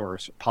academics or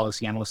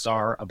policy analysts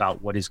are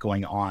about what is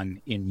going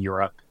on in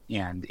Europe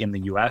and in the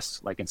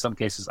US. Like in some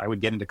cases, I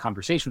would get into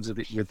conversations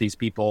with these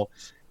people,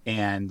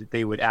 and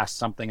they would ask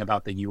something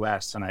about the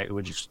US, and it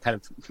would just kind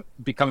of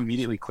become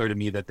immediately clear to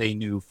me that they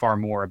knew far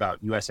more about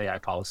US AI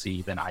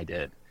policy than I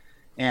did.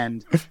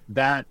 And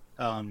that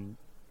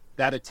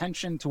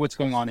attention to what's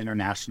going on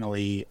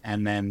internationally,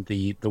 and then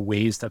the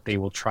ways that they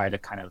will try to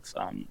kind of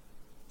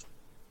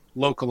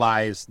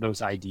localize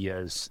those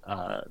ideas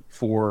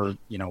for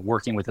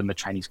working within the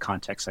Chinese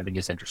context, I think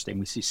is interesting.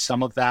 We see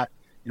some of that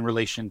in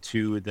relation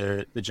to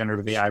the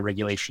generative AI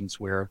regulations,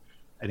 where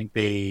I think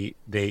they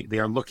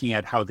are looking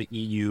at how the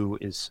EU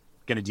is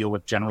going to deal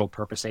with general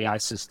purpose AI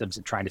systems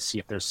and trying to see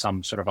if there's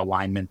some sort of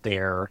alignment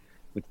there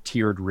with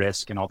tiered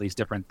risk and all these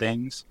different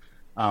things.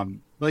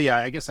 But yeah,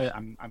 I guess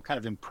I'm kind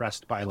of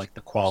impressed by like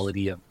the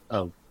quality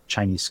of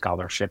Chinese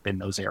scholarship in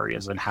those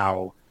areas and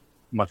how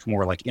much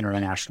more like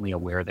internationally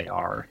aware they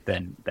are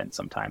than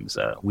sometimes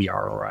we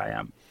are or I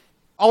am.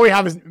 All we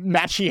have is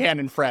Matt Sheehan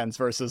and friends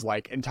versus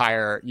like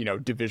entire,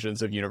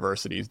 divisions of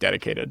universities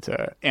dedicated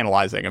to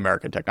analyzing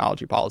American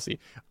technology policy.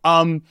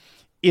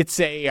 It's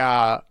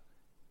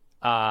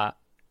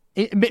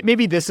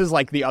maybe this is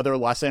like the other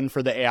lesson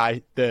for the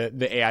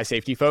AI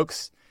safety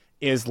folks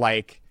is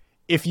like,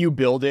 if you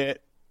build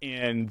it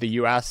in the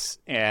US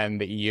and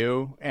the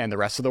EU and the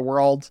rest of the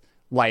world,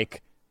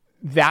 like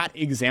that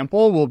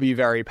example will be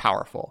very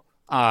powerful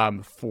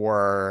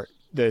for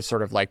the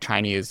sort of like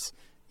Chinese,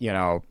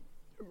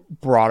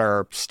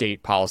 broader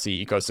state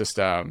policy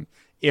ecosystem.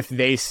 If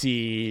they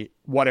see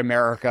what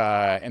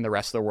America and the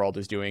rest of the world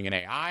is doing in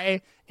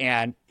AI,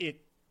 and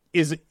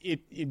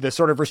the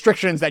sort of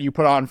restrictions that you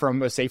put on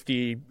from a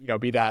safety,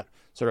 be that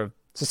sort of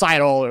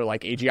societal or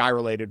like AGI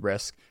related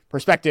risk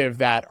perspective,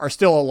 that are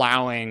still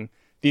allowing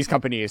these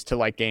companies to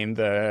like gain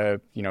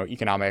the,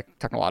 economic,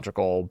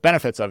 technological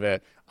benefits of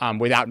it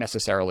without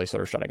necessarily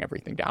sort of shutting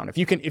everything down. If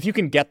you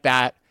can get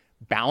that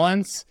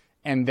balance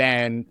and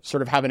then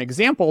sort of have an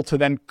example to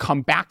then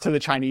come back to the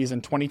Chinese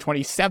in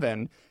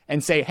 2027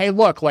 and say, hey,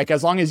 look, like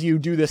as long as you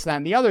do this, that,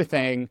 and the other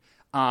thing,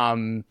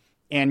 and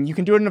you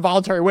can do it in a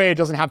voluntary way, it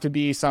doesn't have to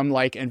be some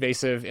like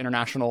invasive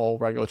international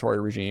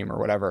regulatory regime or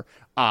whatever,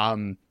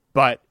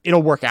 but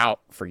it'll work out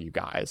for you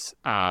guys.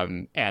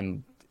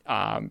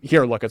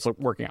 Here, look, it's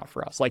working out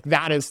for us. Like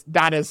that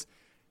is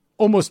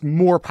almost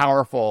more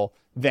powerful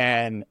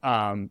than,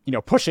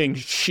 pushing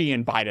Xi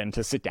and Biden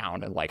to sit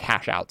down and like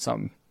hash out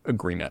some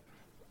agreement.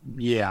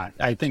 Yeah,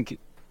 I think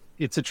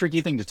it's a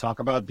tricky thing to talk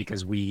about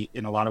because we,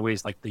 in a lot of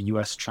ways, like the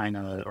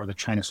US-China or the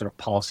China sort of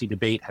policy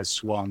debate has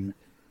swung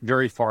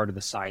very far to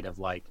the side of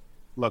like,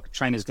 look,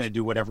 China's going to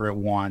do whatever it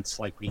wants.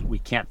 Like we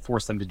can't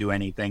force them to do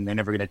anything. They're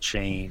never going to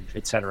change,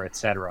 et cetera, et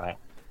cetera.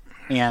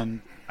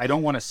 And I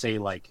don't want to say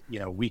like,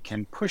 we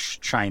can push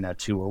China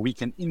to, or we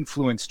can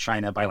influence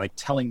China by like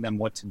telling them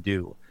what to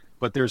do.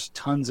 But there's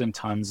tons and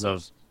tons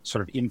of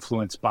sort of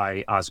influence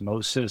by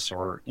osmosis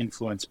or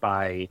influence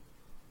by,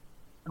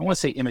 I don't want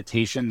to say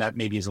imitation, that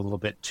maybe is a little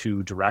bit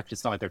too direct.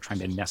 It's not like they're trying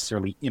to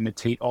necessarily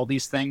imitate all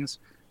these things,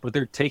 but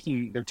they're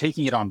taking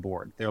it on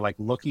board. They're like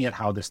looking at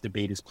how this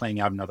debate is playing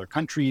out in other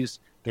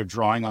countries. They're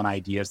drawing on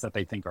ideas that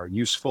they think are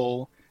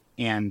useful.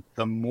 And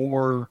the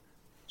more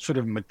sort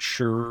of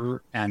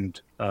mature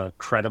and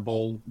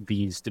credible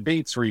these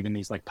debates or even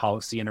these like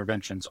policy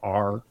interventions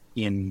are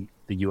in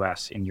the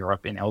US, in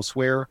Europe, and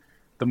elsewhere,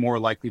 the more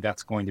likely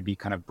that's going to be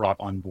kind of brought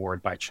on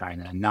board by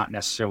China, and not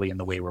necessarily in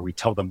the way where we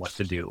tell them what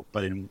to do,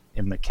 but in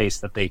the case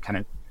that they kind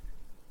of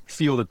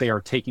feel that they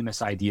are taking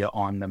this idea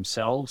on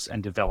themselves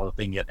and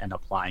developing it and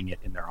applying it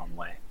in their own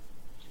way.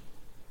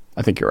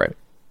 I think you're right.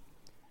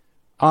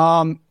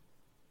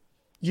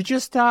 You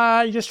just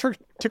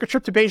took a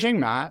trip to Beijing,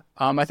 Matt.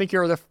 I think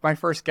you're my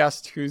first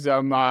guest who's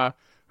gone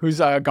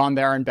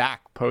there and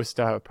back post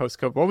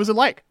COVID. What was it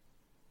like?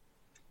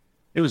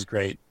 It was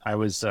great. I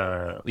was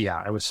so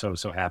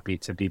happy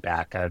to be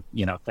back.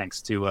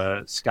 Thanks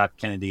to Scott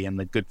Kennedy and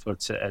the good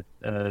folks at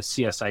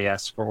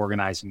CSIS for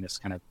organizing this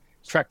kind of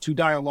track 2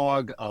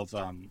 dialogue of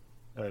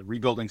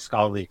rebuilding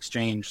scholarly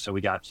exchange. So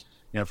we got,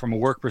 from a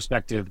work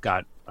perspective,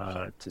 got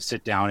to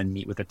sit down and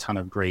meet with a ton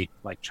of great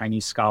like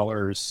Chinese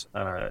scholars,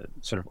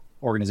 sort of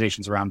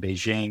organizations around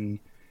Beijing.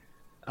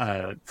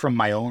 From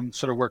my own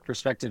sort of work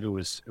perspective, it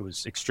was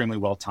extremely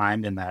well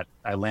timed in that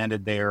I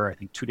landed there. I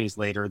think 2 days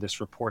later,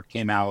 this report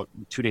came out.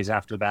 2 days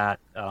after that,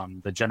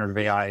 the generative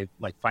AI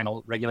like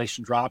final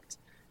regulation dropped,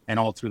 and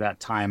all through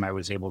that time, I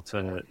was able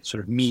to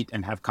sort of meet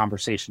and have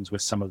conversations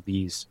with some of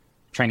these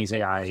Chinese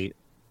AI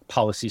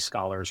policy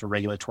scholars or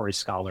regulatory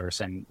scholars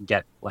and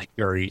get like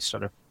very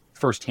sort of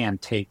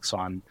firsthand takes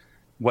on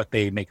what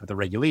they make of the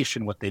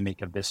regulation, what they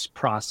make of this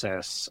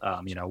process,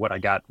 what I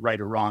got right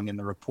or wrong in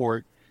the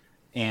report.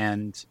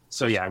 And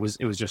so, yeah, it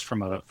was just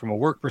from a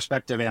work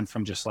perspective and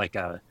from just like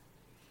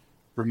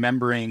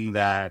remembering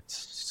that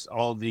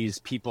all these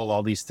people,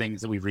 all these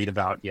things that we read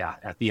about, yeah,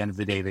 at the end of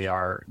the day, they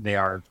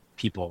are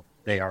people.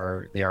 They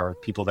are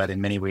people that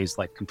in many ways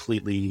like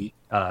completely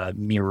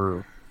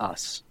mirror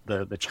us.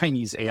 The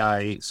Chinese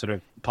AI sort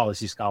of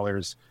policy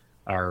scholars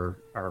are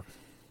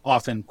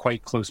often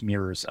quite close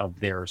mirrors of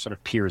their sort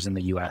of peers in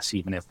the US,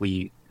 even if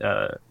we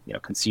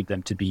conceive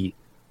them to be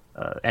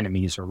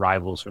enemies or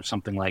rivals or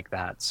something like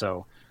that.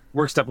 So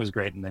work stuff was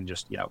great. And then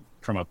just,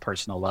 from a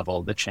personal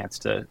level, the chance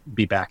to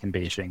be back in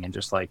Beijing and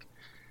just like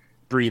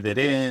breathe it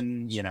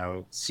in,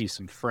 see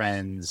some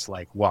friends,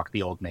 like walk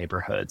the old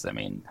neighborhoods. I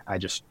mean,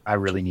 I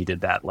really needed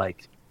that,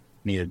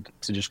 needed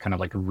to just kind of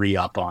like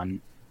re-up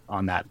on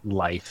that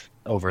life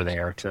over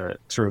there to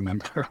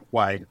remember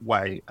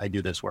why I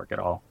do this work at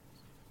all.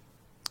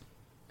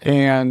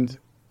 And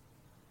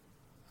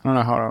I don't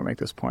know how to make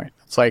this point.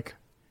 It's like,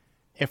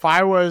 if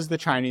I was the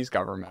Chinese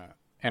government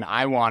and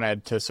I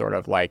wanted to sort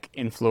of like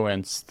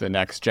influence the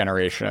next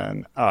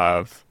generation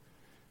of,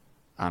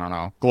 I don't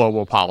know,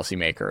 global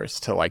policymakers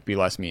to like be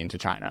less mean to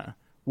China,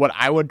 what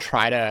I would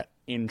try to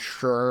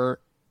ensure,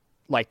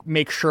 like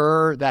make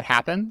sure that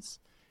happens,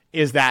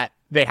 is that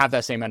they have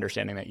that same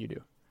understanding that you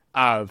do,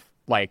 of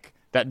like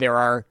that there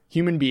are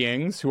human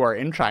beings who are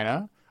in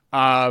China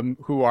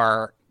who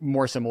are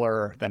more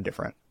similar than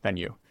different than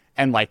you.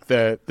 And like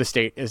the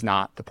state is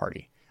not the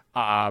party.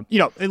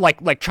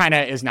 Like China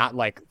is not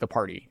like the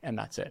party, and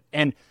that's it.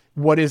 And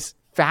what is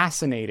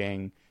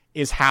fascinating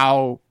is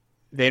how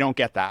they don't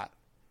get that,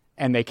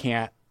 and they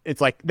can't.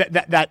 It's like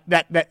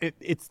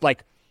it's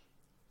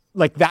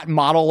like that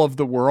model of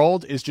the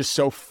world is just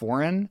so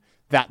foreign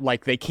that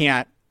like they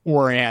can't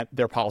orient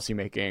their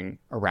policymaking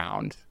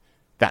around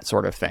that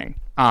sort of thing.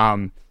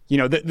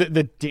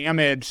 The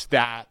damage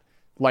that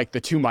like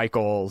the two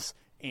Michaels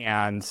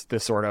and the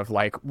sort of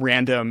like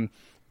random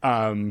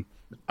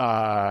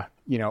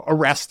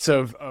arrests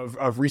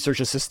of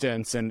research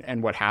assistants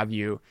and what have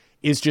you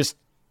is just,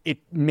 it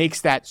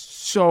makes that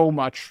so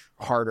much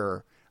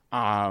harder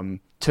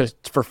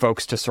for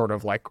folks to sort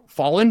of like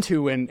fall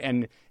into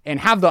and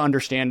have the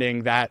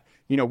understanding that,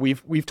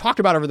 we've talked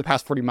about over the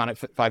past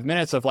 5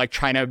 minutes of like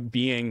China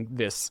being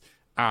this,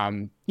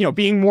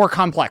 being more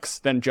complex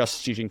than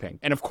just Xi Jinping.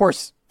 And of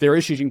course there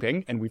is Xi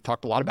Jinping, and we've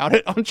talked a lot about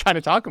it on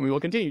China Talk, and we will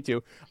continue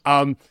to.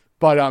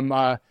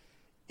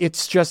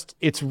 It's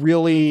a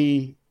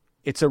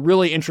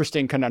really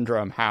interesting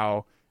conundrum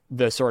how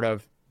the sort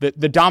of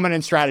the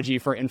dominant strategy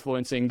for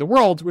influencing the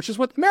world, which is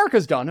what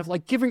America's done, of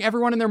like giving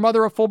everyone and their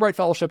mother a Fulbright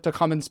fellowship to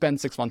come and spend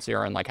 6 months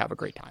here and like have a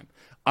great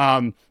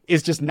time,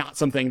 is just not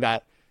something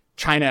that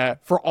China,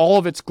 for all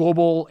of its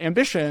global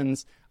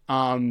ambitions,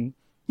 kind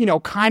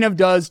of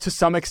does to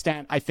some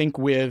extent, I think,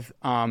 with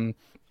the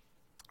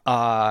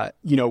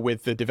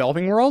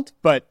developing world,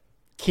 but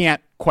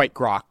can't quite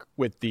grok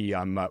with the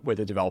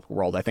developed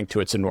world, I think, to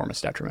its enormous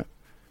detriment.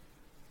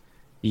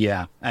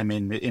 Yeah, I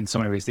mean, in so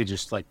many ways, they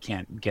just like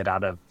can't get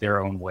out of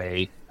their own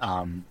way.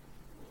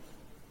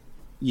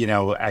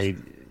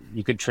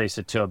 You could trace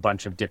it to a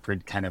bunch of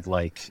different kind of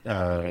like,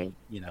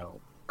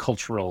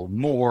 cultural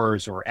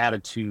mores or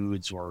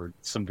attitudes, or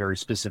some very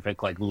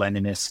specific like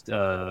Leninist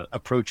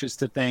approaches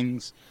to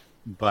things.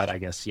 But I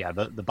guess, yeah,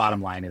 the bottom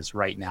line is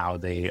right now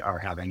they are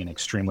having an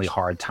extremely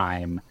hard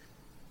time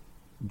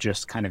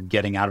just kind of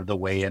getting out of the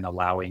way and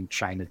allowing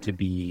China to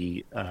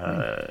be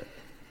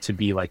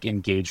like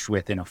engaged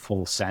with in a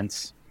full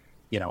sense.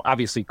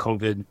 Obviously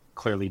COVID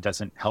clearly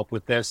doesn't help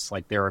with this.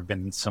 Like there have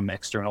been some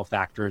external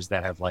factors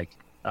that have like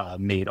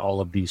made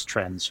all of these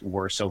trends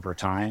worse over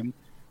time,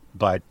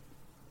 but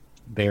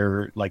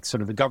they're like sort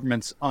of the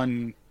government's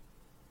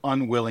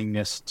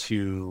unwillingness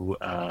to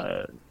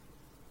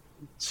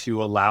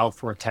allow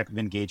for a type of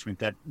engagement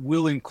that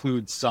will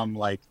include some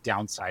like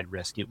downside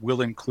risk. It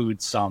will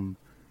include some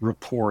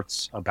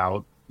reports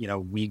about,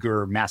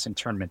 Uyghur mass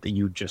internment that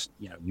you just,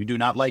 you do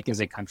not like as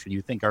a country,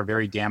 you think are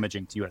very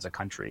damaging to you as a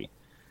country,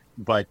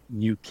 but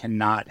you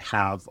cannot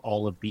have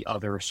all of the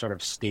other sort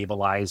of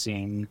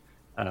stabilizing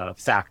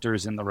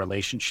factors in the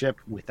relationship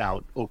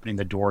without opening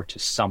the door to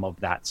some of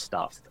that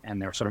stuff.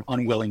 And their sort of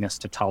unwillingness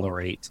to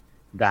tolerate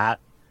that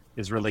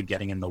is really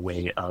getting in the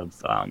way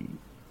of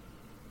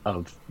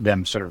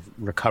them sort of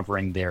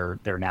recovering their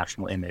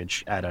national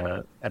image at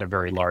a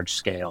very large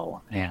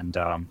scale. And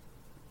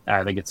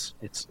I think it's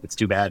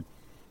too bad.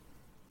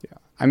 Yeah,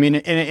 I mean,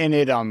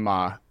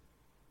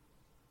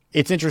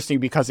 it's interesting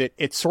because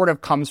it sort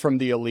of comes from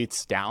the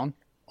elites down.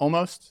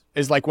 Almost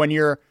is like when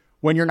you're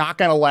not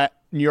going to let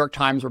New York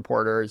Times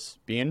reporters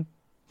be in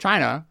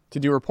China to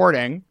do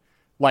reporting,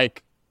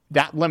 like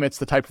that limits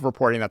the type of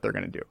reporting that they're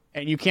going to do.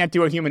 And you can't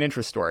do a human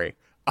interest story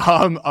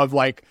of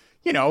like,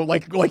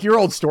 like your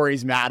old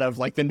stories, Matt, of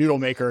like the noodle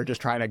maker just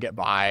trying to get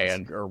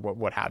by or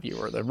what have you,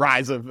 or the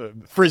rise of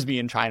Frisbee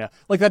in China.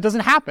 Like that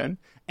doesn't happen.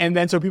 And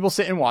then so people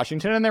sit in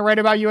Washington and they write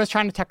about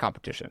US-China tech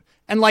competition.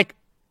 And like,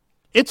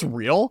 it's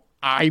real.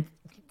 I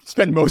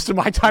spend most of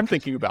my time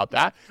thinking about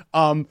that.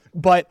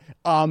 But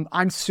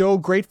I'm so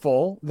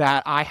grateful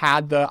that I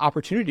had the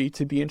opportunity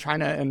to be in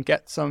China and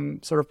get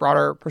some sort of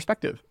broader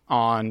perspective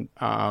on,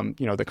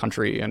 the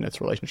country and its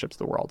relationships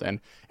to the world.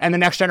 And the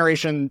next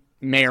generation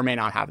may or may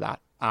not have that,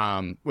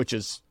 which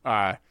is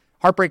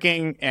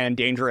heartbreaking and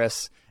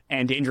dangerous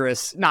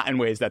not in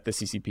ways that the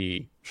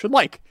CCP should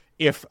like.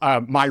 If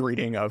my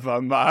reading of Xi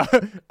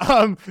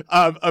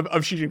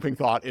Jinping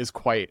thought is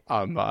quite,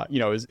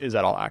 is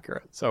at all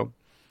accurate. So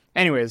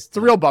anyways, it's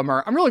a real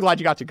bummer. I'm really glad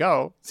you got to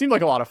go. Seemed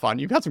like a lot of fun.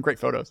 You've had some great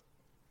photos.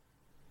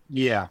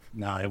 Yeah,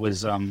 no, it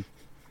was, it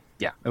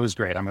was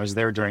great. I was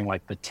there during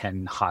like the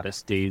 10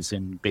 hottest days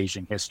in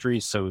Beijing history.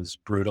 So it was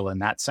brutal in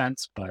that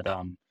sense. But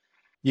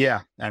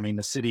the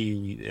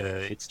city,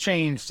 it's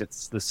changed.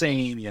 It's the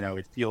same,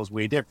 it feels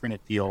way different.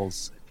 It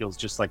feels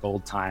just like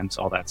old times,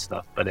 all that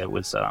stuff. But it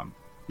was,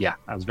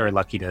 I was very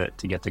lucky to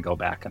get to go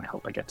back, and I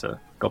hope I get to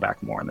go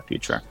back more in the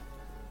future.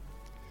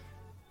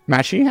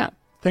 Matt Sheehan,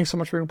 thanks so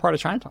much for being part of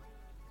China Talk.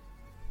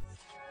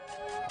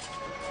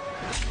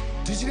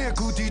 第几年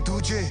谷底渡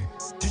劫，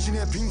第几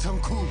年品尝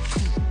苦。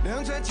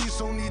两钻寄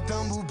送你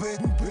当墓碑，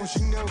用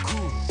心良苦。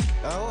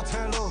爱我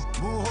太楼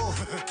幕后，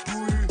不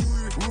语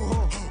无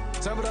后。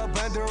摘不到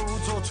半点无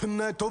作，春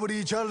来多不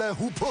离家来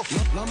琥珀。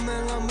浪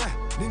漫浪漫，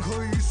宁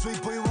可雨水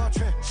不为瓦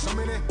全。上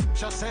面的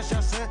下山下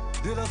山，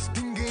留到是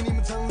顶给你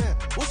们长脸。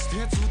我是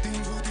天注定，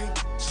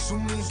是宿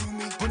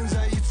命，不能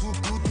在一处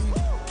固定。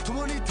突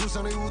破你头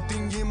上的屋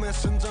顶，野蛮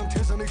生长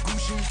天上的孤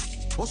星。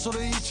我说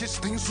的一切是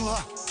听说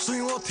哈，所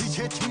以我提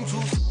前庆祝。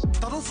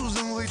大多数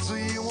人会质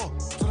疑我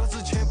做到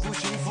之前不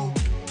幸福，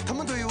他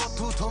们对我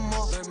吐唾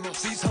沫，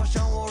谁嘲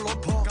笑我落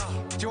魄？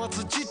就我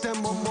自己的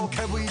默默，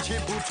看破一切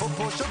不戳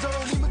破。小丑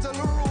你们在哪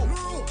儿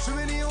哦？随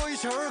便你我一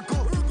笑而过，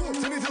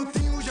在你头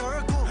顶无效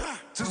而过，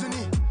只是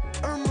你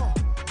耳膜。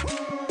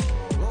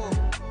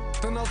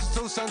等老子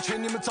走上去，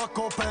你们咋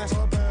个办？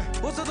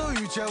我早都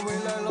预见未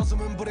来，老师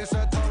们不得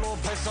算塔罗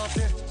牌傻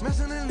逼。满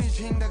身的沥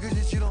青，带科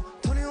技起落，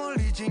头顶我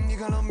历经，你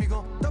看到迷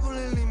宫，打破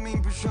的黎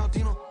明不需要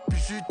顶落，必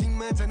须顶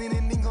满在你的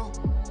领空。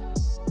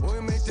我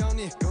又没屌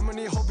你，哥们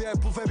你后边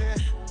不翻篇。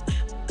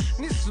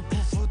你是不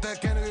负担，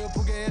干那个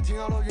不干，听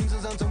好了，云层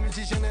上终于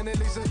极限来的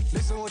雷声，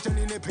雷声我将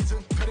你的配成，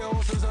拍掉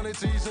我身上的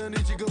这一身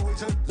的几根灰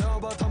尘，然后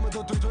把他们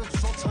都对准，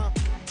说唱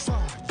耍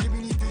也比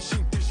你得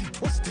行，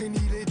我是特你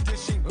的典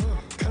型，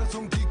看到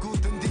从低谷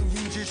登顶，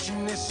迎接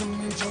新的生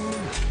命降临。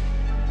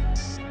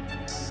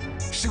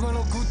习惯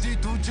了谷底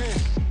渡劫，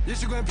也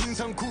习惯品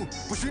尝苦，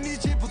不许理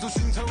解不走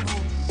寻常路，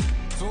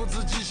做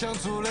自己想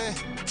做的，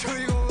求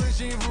一个问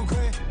心无愧。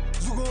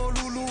如果我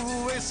碌碌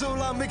无为，手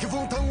拿麦克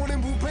风当我的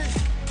墓碑，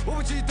我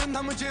不急等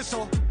他们接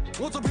受，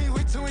我作品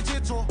会成为杰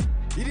作，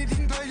一定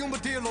顶端永不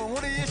跌落，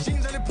我的野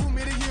心在那不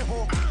灭的野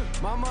火。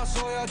妈妈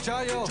说要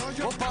加油，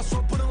我爸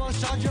说不能往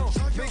下游，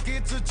没给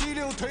自己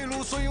留退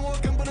路，所以我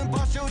更不能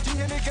罢休。今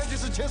天的感觉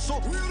是前所，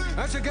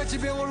安全感即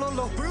便我裸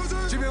露，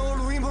即便我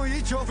录音棚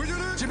依旧，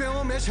即便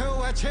我面前有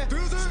万千，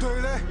是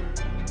对的。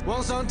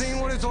往上顶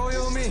我的座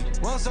右铭，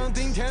往上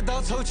顶天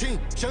道酬勤，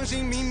相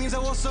信命运在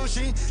我手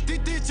心，滴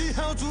滴几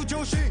行铸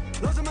就行。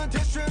老子们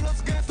天选，老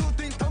子敢笃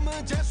定，他们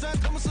尖酸，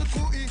他们是故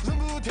意，人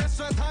不如天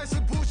算，他还是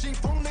不行，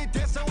风雷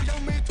电闪，我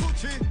扬眉吐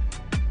气。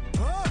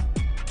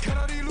看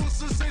到的路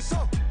是谁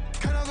手，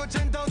看到我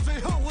剑到最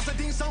后，我在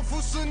顶上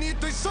俯视你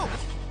对手。